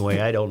 Anyway,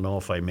 I don't know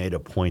if I made a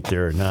point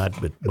there or not,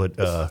 but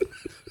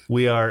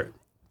we are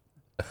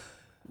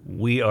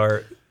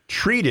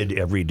treated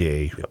every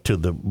day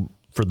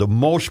for the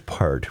most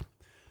part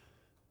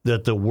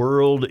that the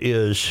world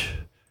is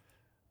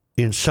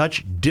in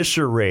such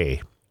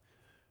disarray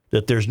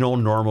that there's no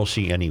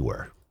normalcy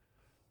anywhere,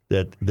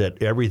 that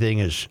everything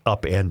is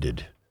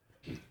upended,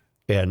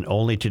 and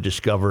only to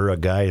discover a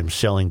guy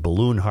selling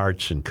balloon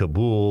hearts in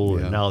Kabul,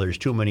 and now there's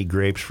too many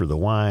grapes for the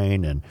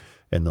wine,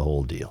 and the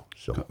whole deal.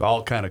 So it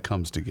all kind of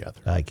comes together,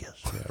 I guess.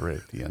 Yeah, right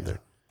at the end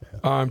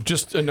there.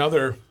 Just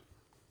another.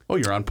 Oh,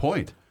 you're on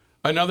point.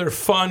 Another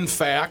fun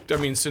fact. I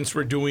mean, since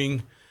we're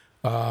doing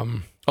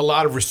a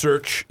lot of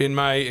research, in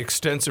my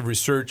extensive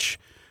research,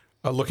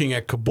 looking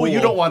at Kabul. Well, you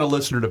don't want a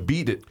listener to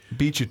beat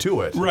you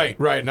to it. Right.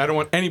 And I don't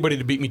want anybody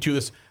to beat me to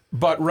this.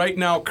 But right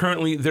now,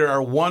 currently, there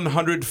are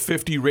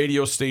 150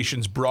 radio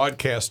stations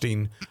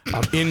broadcasting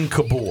in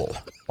Kabul.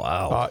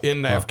 Wow.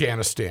 In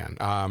Afghanistan.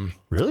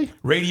 Really?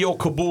 Radio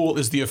Kabul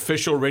is the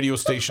official radio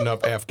station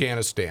of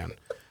Afghanistan.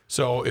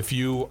 So if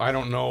I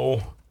don't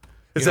know.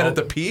 Is that at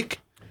the peak?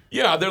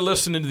 Yeah, they're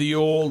listening to the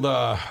old,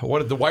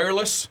 the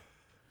wireless?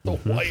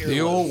 The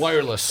old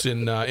wireless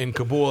in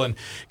Kabul. And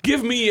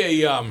give me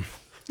a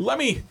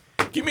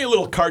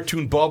little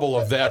cartoon bubble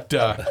of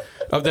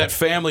that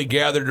family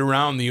gathered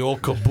around the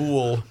old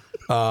Kabul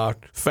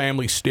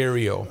family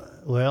stereo.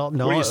 Well,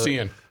 no. What are you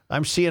seeing?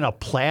 I'm seeing a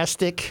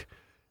plastic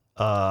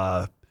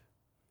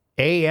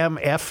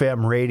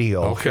AM/FM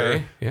radio.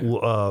 Okay.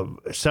 Yeah.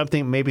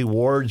 Something maybe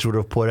Ward's would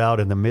have put out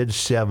in the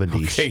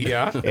mid-'70s. Okay,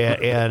 yeah.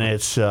 And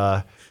it's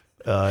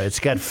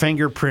got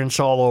fingerprints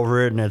all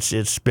over it, and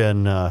it's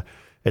been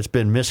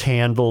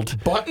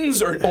mishandled.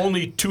 Buttons are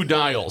only 2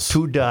 dials.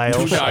 2 dials.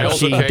 2 dials. I've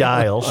seen Okay.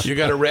 dials. You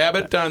got a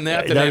rabbit on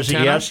that? The There's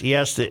antenna?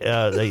 yes.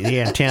 The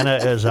antenna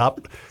is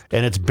up,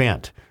 and it's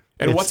bent.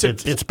 And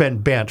it's been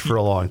bent for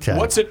a long time.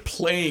 What's it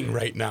playing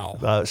right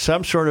now?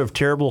 Some sort of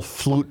terrible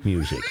flute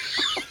music.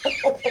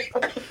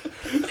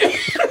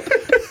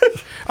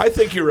 I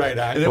think you're right.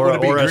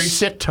 Or a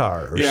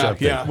sitar or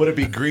something. Yeah. Would it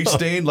be grease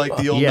stained like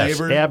the old yes,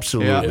 neighbor?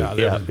 Absolutely.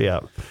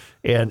 Yeah.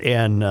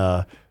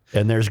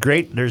 And there's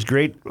great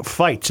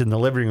fights in the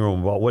living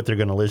room about what they're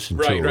going to listen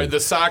to. Right.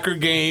 The soccer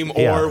game,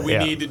 or we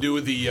need to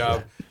do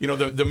the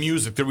the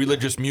music, the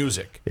religious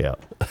music. Yeah.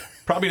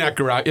 Probably not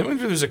garage. I mean,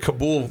 there's a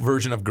Kabul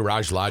version of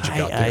Garage Logic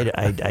out there.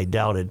 I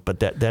doubt it, but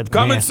that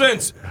Common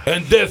sense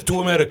and death to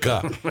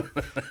America.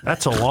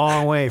 That's a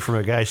long way from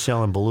a guy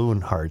selling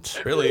balloon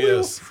hearts. Really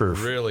is.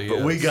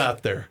 But we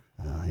got there.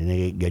 And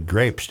they get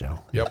grapes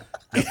now. Yep.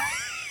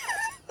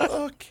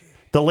 Okay.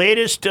 The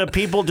latest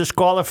people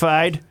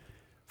disqualified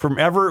from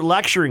ever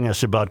lecturing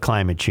us about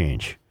climate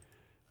change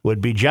would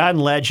be John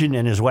Legend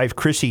and his wife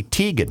Chrissy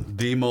Teigen.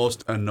 The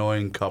most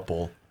annoying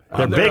couple.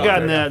 They're big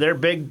on they're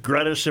big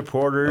Greta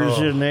supporters,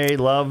 and they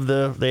love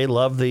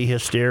the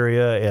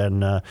hysteria.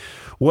 And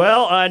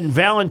on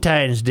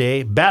Valentine's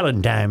Day, they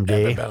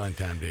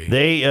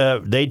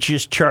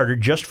just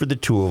chartered just for the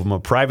two of them a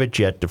private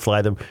jet to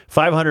fly them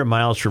 500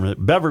 miles from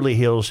Beverly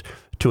Hills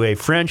to a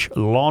French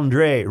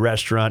Landry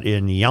restaurant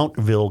in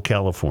Yountville,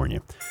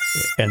 California,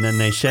 and then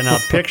they sent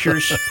out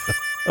pictures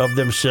of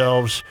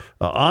themselves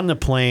on the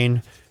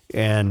plane.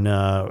 And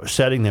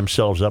setting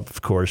themselves up,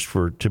 of course,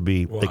 to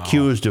be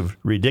accused of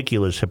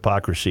ridiculous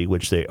hypocrisy,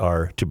 which they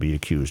are to be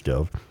accused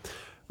of.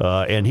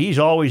 And he's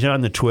always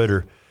on the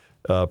Twitter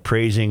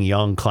praising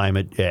young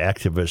climate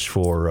activists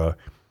for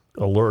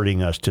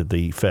alerting us to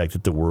the fact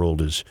that the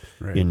world is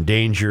in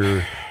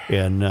danger,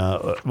 and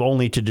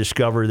only to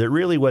discover that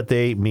really what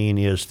they mean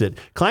is that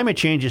climate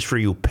change is for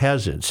you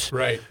peasants.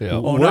 Right. Yeah.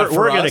 We're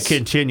going to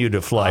continue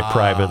to fly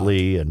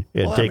privately and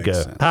take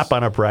hop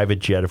on a private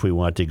jet if we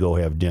want to go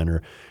have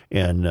dinner.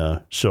 And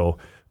so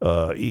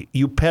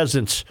you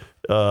peasants,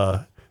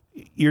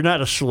 you're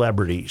not a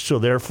celebrity, so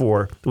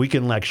therefore we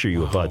can lecture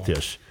you about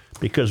this.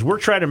 Because we're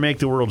trying to make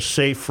the world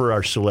safe for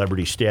our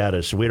celebrity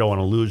status, and we don't want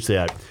to lose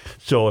that.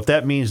 So if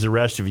that means the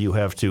rest of you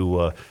have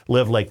to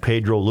live like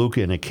Pedro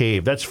Luca in a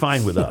cave, that's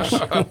fine with us.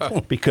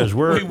 Because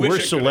we're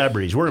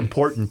celebrities. We're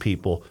important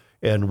people,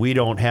 and we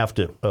don't have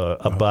to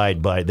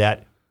abide by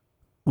that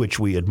which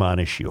we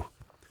admonish you.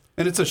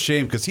 And it's a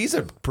shame because he's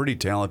a pretty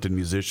talented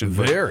musician.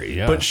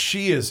 But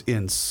she is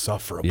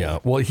insufferable. Yeah.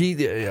 Well, he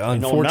I know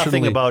unfortunately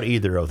nothing about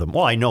either of them.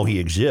 Well, I know he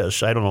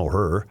exists. I don't know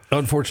her.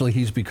 Unfortunately,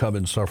 he's become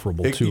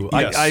insufferable too.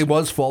 Yes. I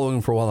was following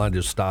him for a while. And I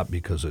just stopped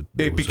because it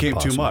was became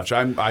impossible. too much.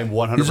 I'm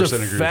 100% He's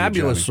agree a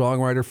fabulous with you,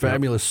 songwriter,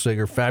 fabulous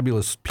singer,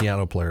 fabulous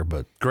piano player,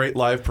 but great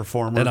live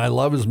performer. And I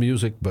love his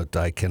music, but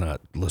I cannot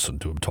listen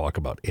to him talk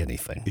about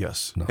anything.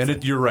 Yes, Nothing.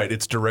 and you're right.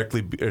 It's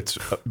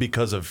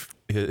because of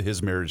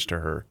his marriage to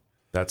her.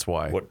 That's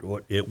why.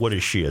 What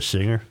is she, a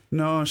singer?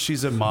 No,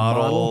 she's a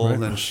model, right?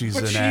 and she's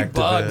But an she activist.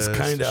 bugs,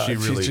 kind of. She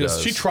really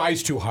does. She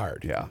tries too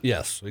hard. Yeah.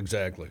 Yes,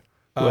 exactly.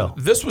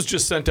 This was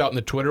just sent out in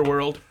the Twitter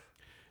world,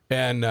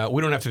 and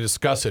we don't have to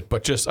discuss it,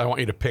 but I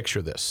want you to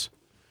picture this.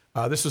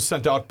 This was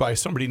sent out by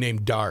somebody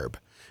named Darb,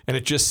 and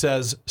it just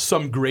says,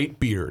 some great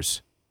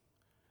beers.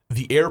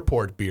 The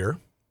airport beer.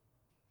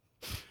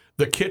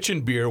 The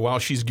kitchen beer while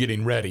she's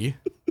getting ready.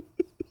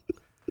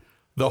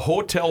 The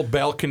hotel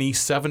balcony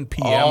 7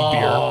 p.m.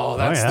 beer. Oh,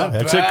 that's the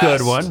That's best. a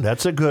good one.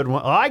 That's a good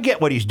one. Oh, I get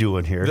what he's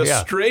doing here. The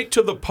straight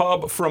to the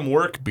pub from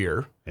work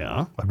beer.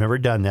 Yeah, I've never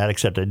done that,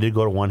 except I did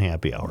go to one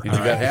happy hour. You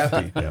got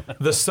happy.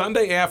 The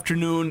Sunday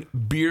afternoon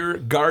beer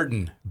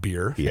garden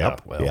beer.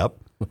 Yep.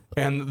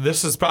 And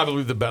this is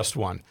probably the best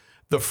one.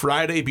 The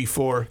Friday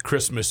before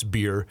Christmas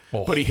beer,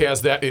 but he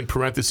has that in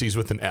parentheses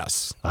with an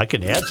S. I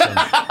can add some.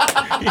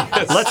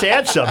 Let's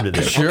add some to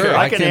this. Sure, okay.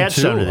 I I can can add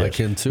some too. to I this.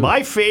 can too.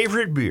 My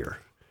favorite beer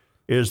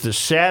is the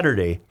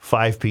Saturday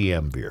 5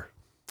 p.m. beer.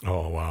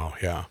 Oh, wow.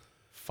 Yeah.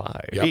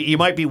 5. Yep. You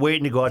might be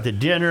waiting to go out to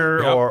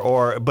dinner,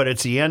 Yep. but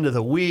it's the end of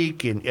the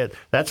week, and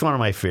that's one of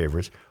my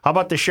favorites. How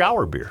about the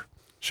shower beer?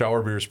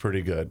 Shower beer is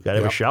pretty good. Got to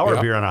have a shower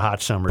beer on a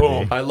hot summer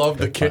Boom. day. I love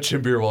the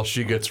kitchen beer while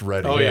she gets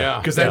ready. Oh, yeah.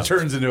 Because that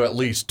turns into at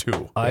least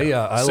 2. I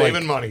Saving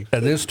like, money.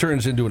 And this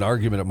turns into an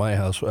argument at my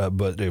house,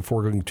 but if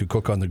we're going to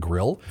cook on the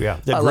grill.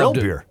 Yeah, the I grill love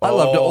to- beer. I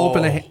love to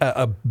open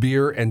a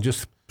beer and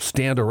just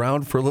stand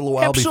around for a little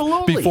while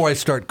Absolutely. before I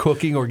start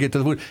cooking or get to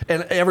the food.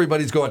 And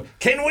everybody's going,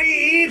 can we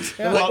eat?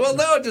 I'm like, well,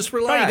 no, just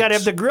relax. Oh, you got to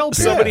have the grill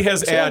beer. Somebody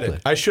has exactly.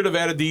 added. I should have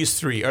added these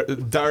 3.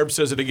 Darb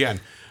says it again.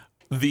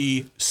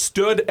 The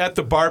stood at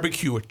the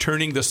barbecue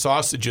turning the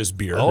sausages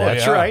beer. Oh,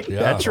 That's yeah. right. Yeah.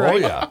 That's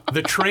right. Oh, yeah.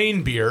 The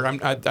train beer.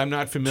 I'm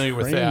not familiar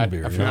with Train that.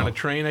 beer, If you're yeah. on a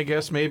train, I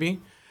guess maybe.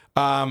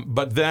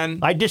 But then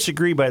I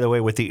disagree, by the way,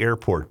 with the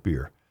airport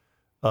beer.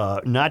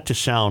 Not to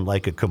sound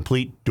like a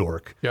complete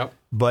dork, Yep.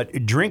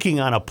 but drinking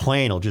on a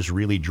plane will just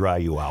really dry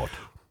you out.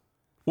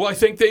 Well, I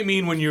think they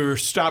mean when you're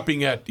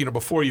stopping at,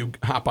 before you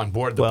hop on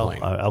board the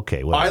plane.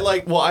 Okay.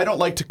 I don't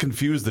like to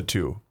confuse the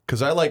two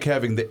because I like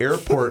having the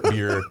airport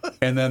beer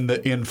and then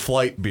the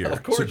in-flight beer.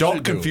 Of course so don't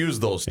you do. confuse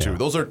those two. Yeah.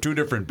 Those are two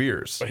different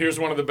beers. But here's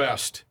one of the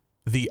best.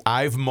 The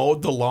I've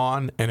mowed the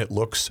lawn and it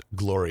looks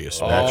glorious.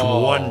 That's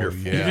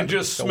wonderful. yeah. You can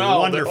just It's a smell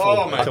wonderful-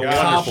 Oh my it's a God.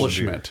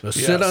 Accomplishment. Now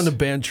sit on the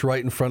bench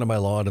right in front of my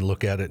lawn and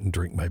look at it and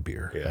drink my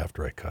beer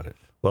after I cut it.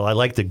 Well, I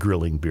like the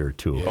grilling beer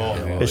too,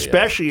 man.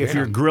 especially if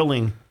you're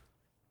grilling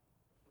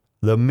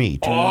the meat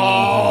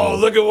Oh,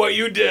 look at what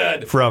you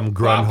did. from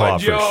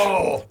Papa Grunhofer's.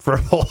 Joe.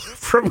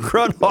 From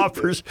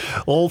Grunhofer's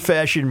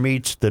old-fashioned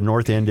meats, the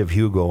north end of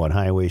Hugo on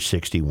Highway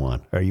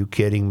 61. Are you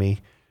kidding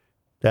me?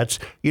 That's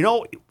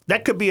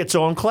that could be its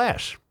own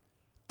class.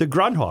 The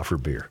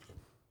Grunhofer beer.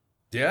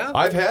 Yeah?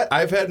 I've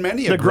had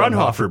many The a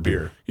Grunhofer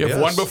beer. You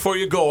have one before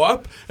you go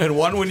up and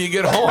one when you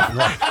get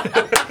home.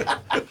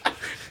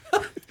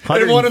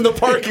 And one in the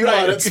parking lot.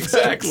 Right, It's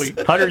exactly.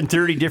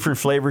 130 different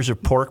flavors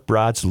of pork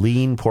brats,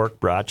 lean pork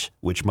brats,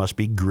 which must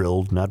be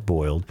grilled, not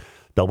boiled,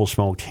 double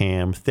smoked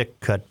ham, thick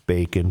cut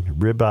bacon,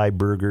 ribeye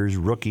burgers,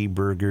 rookie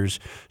burgers,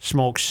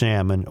 smoked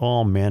salmon,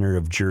 all manner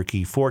of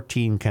jerky,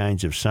 14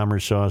 kinds of summer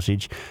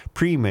sausage,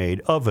 pre-made,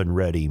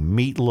 oven-ready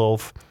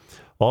meatloaf.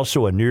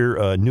 Also a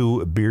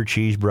new beer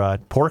cheese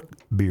brat, pork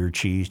beer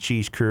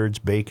cheese curds,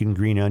 bacon,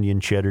 green onion,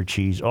 cheddar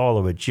cheese, all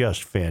of it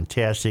just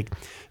fantastic.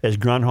 As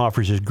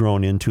Grunhofer's has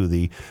grown into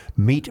the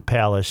meat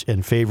palace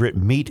and favorite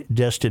meat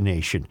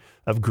destination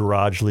of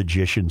garage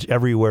logicians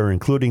everywhere,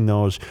 including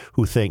those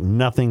who think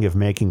nothing of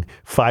making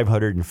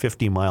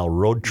 550-mile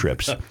road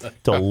trips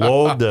to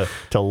load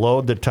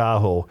the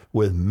Tahoe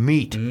with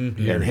meat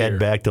and head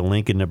back to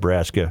Lincoln,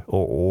 Nebraska,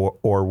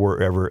 or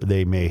wherever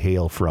they may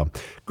hail from.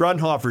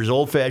 Grunhofer's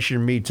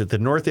old-fashioned meats at the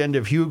north end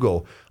of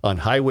Hugo on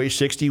Highway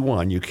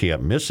 61. You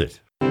can't miss it.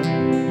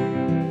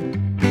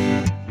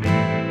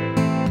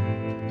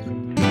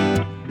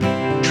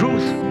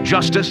 Truth,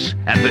 justice,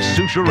 and the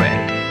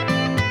Soucheray.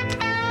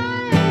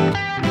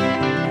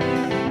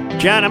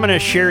 John, I'm going to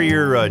share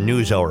your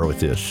news hour with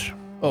this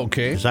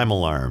Okay. because I'm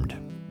alarmed.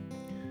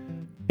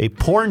 A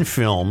porn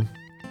film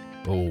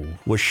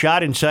was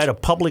shot inside a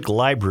public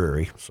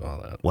library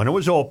Saw that. when it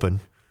was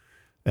open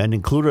and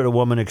included a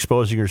woman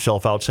exposing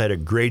herself outside a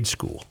grade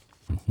school.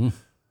 Mm-hmm.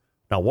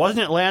 Now,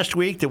 wasn't it last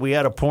week that we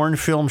had a porn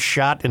film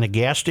shot in a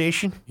gas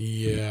station?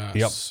 Yes.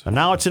 Yep. And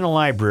now it's in a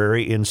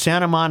library in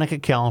Santa Monica,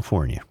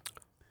 California.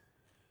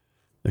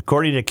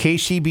 According to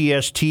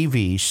KCBS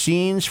TV,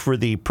 scenes for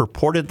the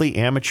purportedly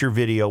amateur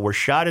video were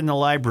shot in the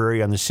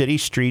library on the city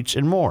streets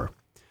and more.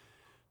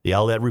 The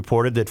outlet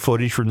reported that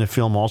footage from the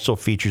film also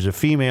features a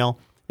female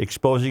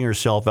exposing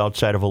herself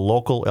outside of a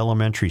local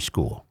elementary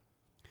school.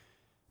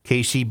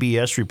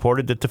 KCBS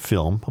reported that the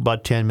film,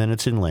 about 10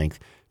 minutes in length,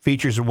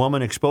 features a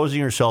woman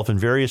exposing herself in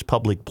various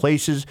public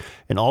places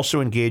and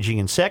also engaging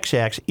in sex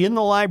acts in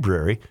the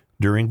library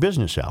during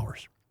business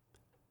hours.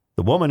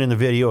 The woman in the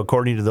video,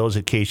 according to those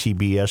at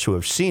KCBS who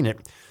have seen it,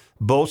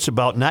 boasts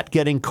about not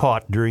getting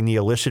caught during the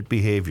illicit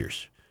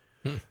behaviors.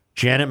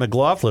 Janet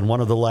McLaughlin,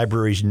 one of the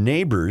library's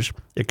neighbors,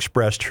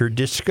 expressed her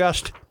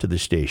disgust to the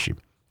station.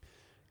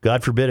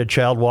 God forbid a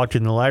child walked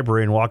in the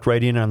library and walked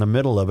right in on the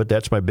middle of it.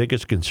 That's my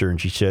biggest concern,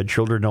 she said.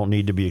 Children don't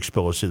need to be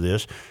exposed to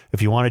this.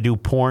 If you want to do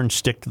porn,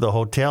 stick to the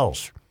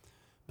hotels.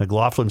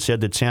 McLaughlin said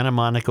that Santa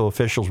Monica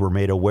officials were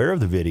made aware of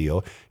the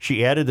video.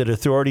 She added that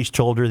authorities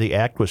told her the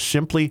act was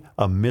simply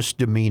a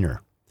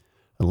misdemeanor.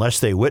 Unless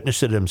they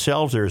witnessed it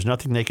themselves, there is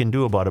nothing they can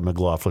do about it,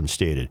 McLaughlin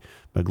stated.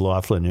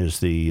 McLaughlin is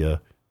the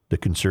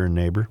concerned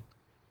neighbor.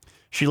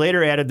 She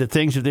later added that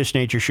things of this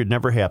nature should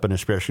never happen,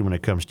 especially when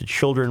it comes to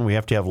children. We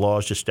have to have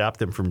laws to stop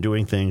them from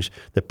doing things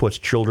that puts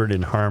children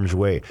in harm's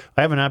way.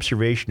 I have an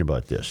observation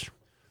about this.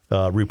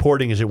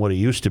 Reporting isn't what it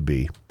used to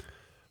be.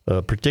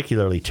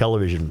 Particularly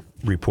television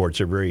reports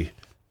are very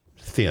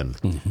thin.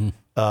 Mm-hmm.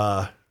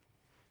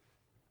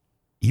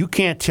 You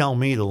can't tell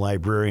me the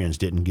librarians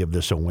didn't give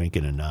this a wink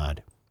and a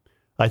nod.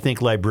 I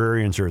think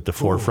librarians are at the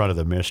forefront of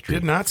the mystery.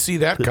 Did not see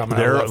that coming.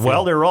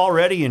 They're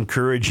already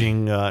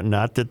encouraging,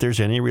 not that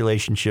there's any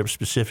relationship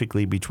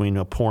specifically between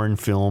a porn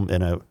film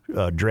and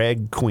a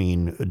drag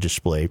queen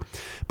display,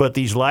 but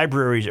these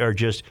libraries are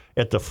just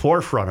at the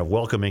forefront of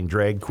welcoming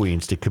drag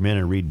queens to come in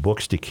and read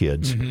books to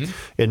kids. Mm-hmm.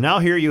 And now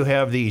here you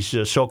have these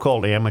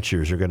so-called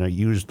amateurs are going to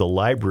use the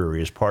library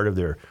as part of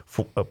their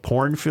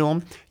porn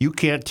film. You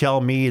can't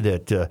tell me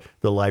that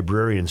the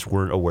librarians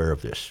weren't aware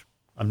of this.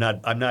 I'm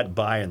not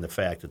buying the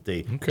fact that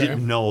they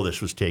didn't know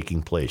this was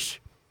taking place.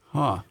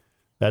 Huh.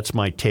 That's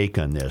my take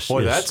on this.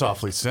 Boy, that's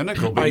awfully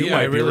cynical, but you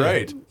might be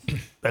right.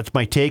 That's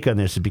my take on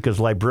this, is because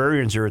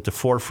librarians are at the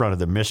forefront of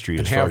the mystery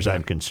as far as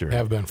I'm concerned.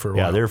 Have been for a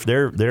while. Yeah,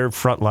 they're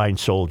frontline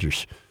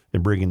soldiers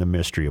in bringing the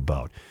mystery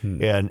about.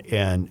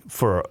 And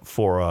for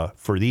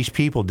these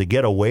people to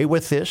get away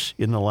with this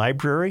in the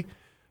library,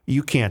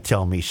 you can't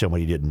tell me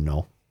somebody didn't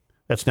know.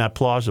 That's not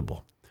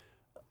plausible.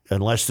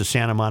 unless the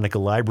Santa Monica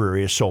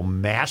Library is so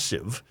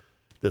massive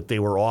that they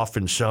were off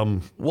in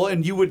some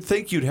and you would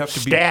think you'd have to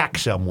stack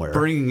somewhere.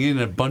 Bringing in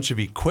a bunch of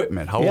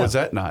equipment. How was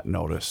that not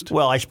noticed?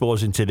 Well, I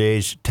suppose in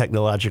today's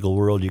technological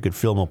world, you could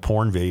film a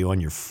porn video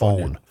on your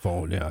phone.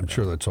 Yeah, I'm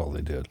sure that's all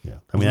they did. Yeah,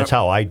 I mean, that's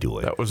how I do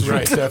it. That was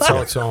right. That's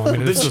how it's all. I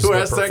mean, Did you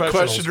ask that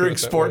question during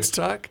sports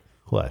talk?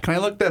 What? Can I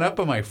look that up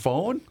on my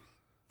phone?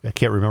 I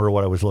can't remember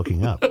what I was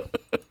looking up.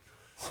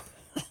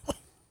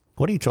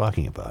 What are you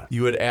talking about?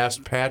 You had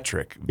asked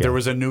Patrick. Yeah. There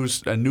was a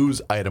news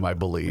item, I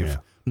believe,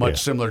 much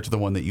similar to the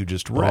one that you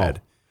just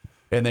read.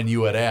 And then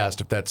you had asked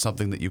if that's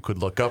something that you could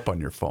look up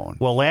on your phone.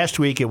 Well, last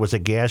week it was a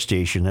gas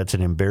station. That's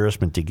an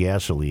embarrassment to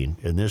gasoline.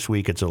 And this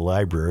week it's a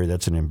library.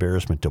 That's an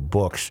embarrassment to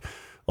books,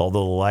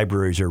 although the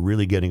libraries are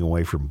really getting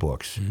away from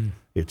books. Mm-hmm.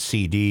 It's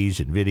CDs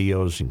and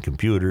videos and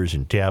computers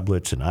and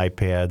tablets and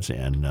iPads.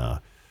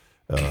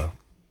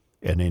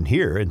 And in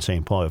here in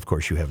St. Paul, of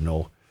course, you have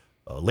no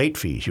late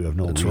fees. You have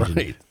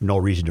no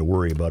reason to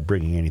worry about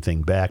bringing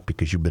anything back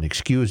because you've been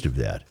excused of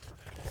that.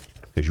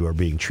 Because you are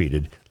being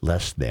treated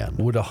less than.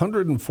 Would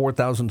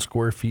 104,000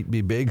 square feet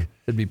be big?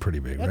 It'd be pretty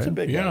big, right? That's a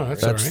big one.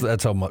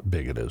 That's how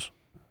big it is.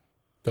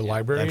 The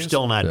library. I'm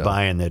still not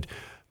buying that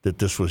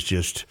this was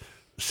just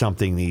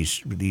something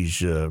these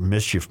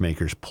mischief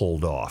makers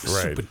pulled off.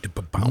 Right.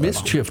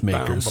 Mischief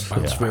makers.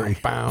 That's very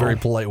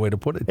polite way to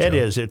put it. It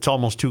is. It's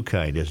almost too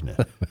kind, isn't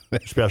it?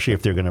 Especially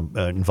if they're going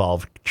to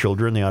involve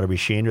children. They ought to be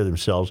ashamed of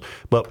themselves.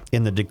 But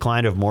in the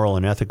decline of moral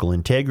and ethical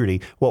integrity,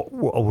 what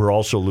we're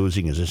also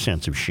losing is a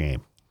sense of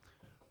shame.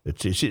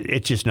 It's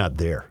just not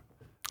there.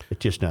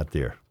 It's just not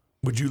there.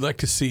 Would you like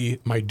to see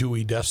my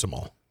Dewey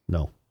Decimal?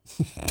 No.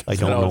 I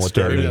don't know what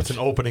that means. That's an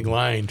opening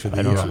line to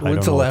the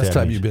When's the last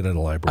time you've been in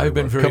a library? I've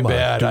been very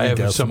bad. I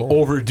have some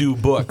overdue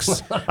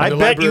books. I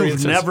bet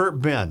you've never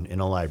been in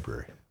a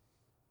library.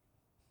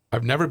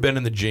 I've never been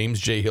in the James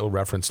J. Hill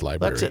Reference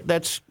Library.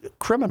 That's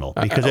criminal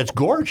because it's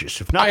gorgeous.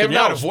 If nothing I have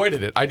not else.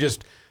 avoided it.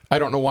 I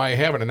don't know why I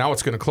haven't, and now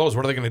it's going to close.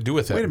 What are they going to do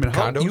with it? Wait a minute.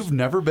 Condos? You've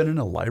never been in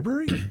a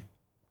library?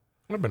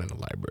 I've been in a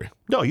library.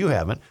 No, you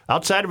haven't.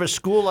 Outside of a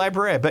school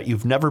library, I bet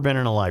you've never been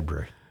in a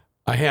library.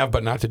 I have,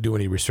 but not to do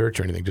any research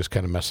or anything, just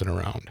kind of messing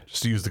around.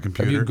 Just to use the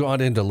computer. Have you gone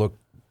in to look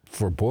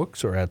for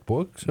books or at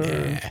books? Or?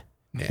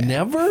 Nah.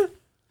 Never?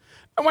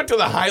 I went to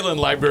the Highland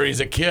Library as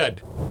a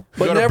kid.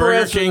 But go to never Burger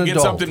as an King, get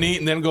adult. something to eat,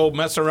 and then go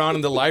mess around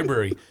in the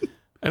library.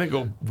 I didn't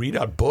go read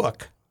a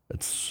book.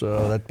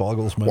 That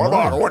boggles my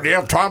mind. What do you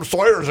have Tom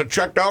Sawyer's that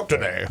checked out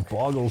today?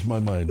 Boggles my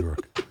mind,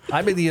 Rick.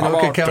 I'm in the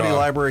Anoka County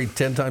Library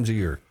 10 times a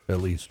year, at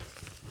least.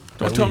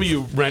 Don't tell me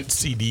you rent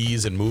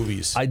CDs and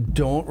movies. I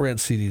don't rent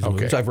CDs and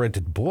movies. I've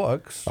rented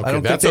books. Okay, I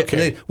don't that's think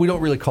okay. We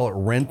don't really call it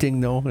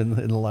renting, though, in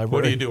the library.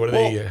 What do you do? What do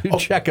they? You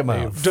check them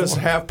out. Does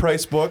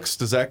half-price books,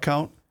 does that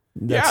count?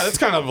 That's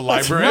kind of a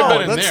library. I've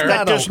been in there.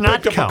 That does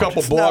not Picked up count. a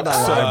couple books.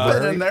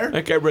 I've been in there. I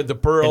think I read The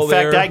Pearl In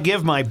there. fact, I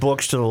give my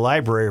books to the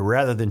library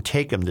rather than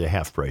take them to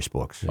half-price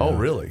books. Oh,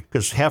 really?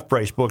 Because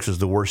half-price books is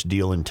the worst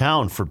deal in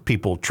town for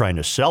people trying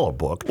to sell a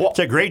book. It's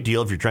a great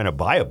deal if you're trying to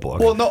buy a book.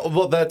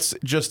 Well, that's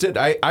just it.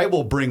 I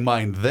will bring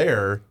mine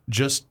there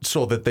just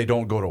so that they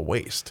don't go to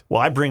waste.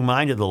 Well, I bring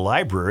mine to the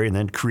library and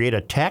then create a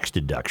tax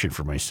deduction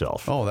for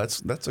myself. Oh,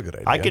 that's a good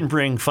idea. I can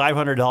bring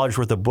 $500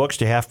 worth of books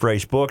to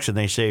half-price books, and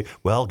they say,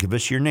 well, give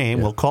us your name.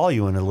 We'll call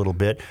you in a little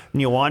bit.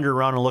 And you wander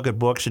around and look at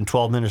books, and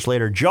 12 minutes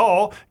later,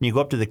 Joe, and you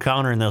go up to the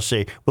counter, and they'll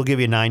say, we'll give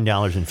you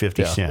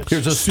 $9.50.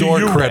 Here's a store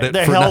credit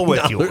the for hell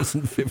with you.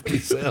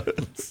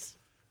 $9.50.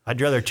 I'd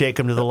rather take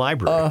them to the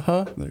library.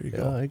 There you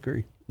go. I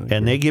agree.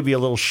 And they give you a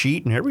little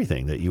sheet and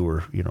everything that you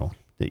were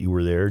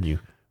there. And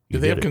Do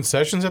they have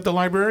concessions at the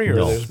library? Or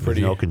No, there's there's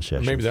no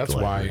concessions Maybe at that's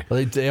the why. library.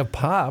 Well, they have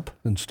pop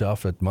and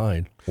stuff at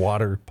mine.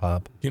 Water,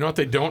 pop. You know what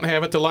they don't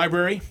have at the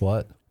library?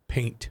 What?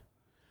 Paint.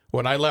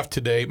 When I left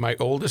today, my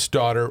oldest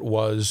daughter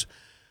was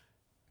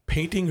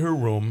painting her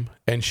room,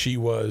 and she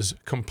was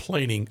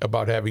complaining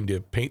about having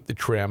to paint the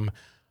trim.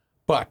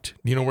 But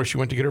you know where she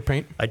went to get her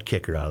paint? I'd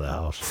kick her out of the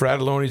house.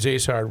 Fratelloni's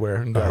Ace Hardware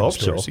and I garden hope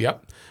stores. so.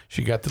 Yep.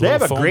 She got the They little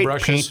have a foam great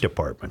brushes. paint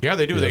department. Yeah,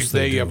 they do. Yes,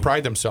 they do.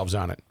 pride themselves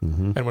on it.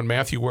 Mm-hmm. And when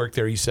Matthew worked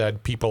there, he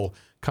said people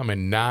come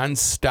in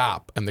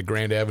nonstop in the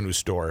Grand Avenue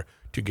store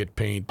to get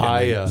paint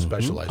and they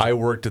specialize. I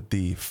worked at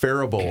the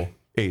Faribault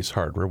Ace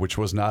Hardware, which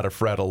was not a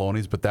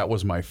Fratelloni's, but that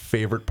was my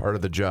favorite part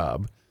of the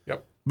job.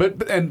 Yep.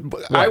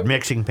 What,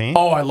 mixing paint?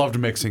 Oh, I loved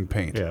mixing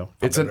paint. Yeah.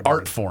 It's an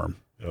art form.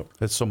 Yep.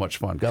 It's so much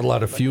fun. Got a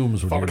lot of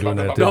fumes when you were doing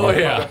that. Oh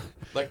yeah.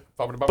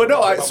 But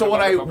no,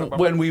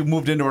 when we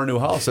moved into our new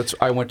house,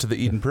 I went to the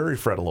Eden Prairie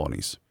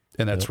Fratelloni's,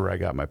 and that's where I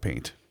got my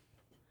paint.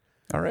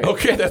 All right.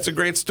 Okay, that's a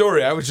great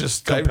story. I was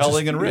just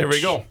Compelling and There we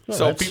rich. go. Oh,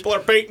 So that's- people are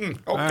painting.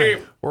 Okay.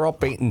 Right. We're all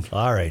painting.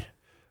 All right.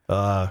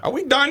 Are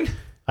we done?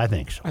 I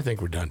think so. I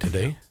think we're done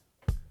today.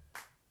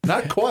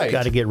 Not quite.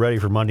 Got to get ready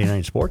for Monday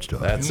Night Sports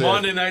Talk. That's it.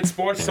 Monday Night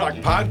Sports Talk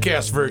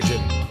podcast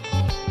version.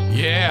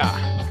 Yeah.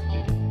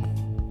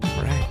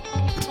 All right.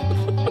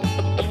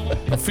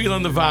 I'm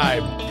feeling the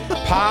vibe.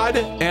 Pod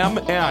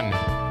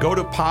MN. Go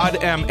to Pod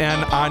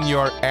MN on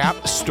your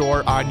app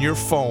store on your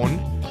phone.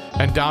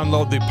 and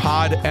download the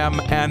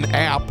PodMN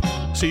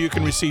app so you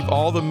can receive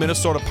all the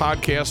Minnesota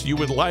podcasts you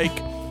would like.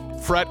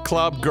 Fret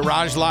Club,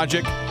 Garage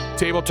Logic,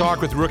 Table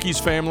Talk with Rookie's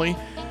Family.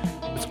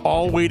 It's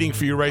all waiting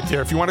for you right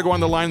there. If you want to go on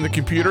the line on the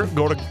computer,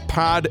 go to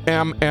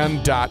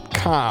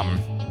podmn.com.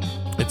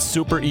 It's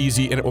super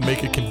easy, and it will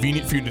make it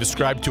convenient for you to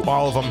subscribe to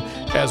all of them,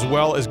 as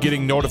well as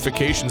getting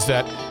notifications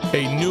that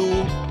a new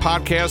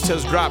podcast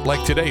has dropped.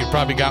 Like today, you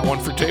probably got one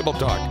for Table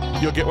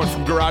Talk. You'll get one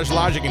from Garage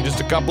Logic in just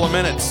a couple of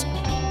minutes.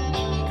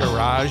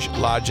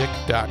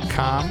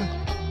 GarageLogic.com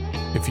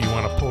if you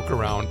want to poke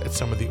around at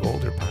some of the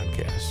older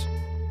podcasts.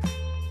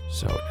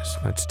 So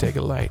let's take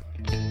a light.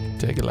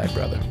 Take a light,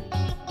 brother.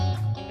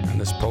 On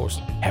this post,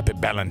 Happy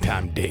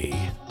Valentine's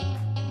Day.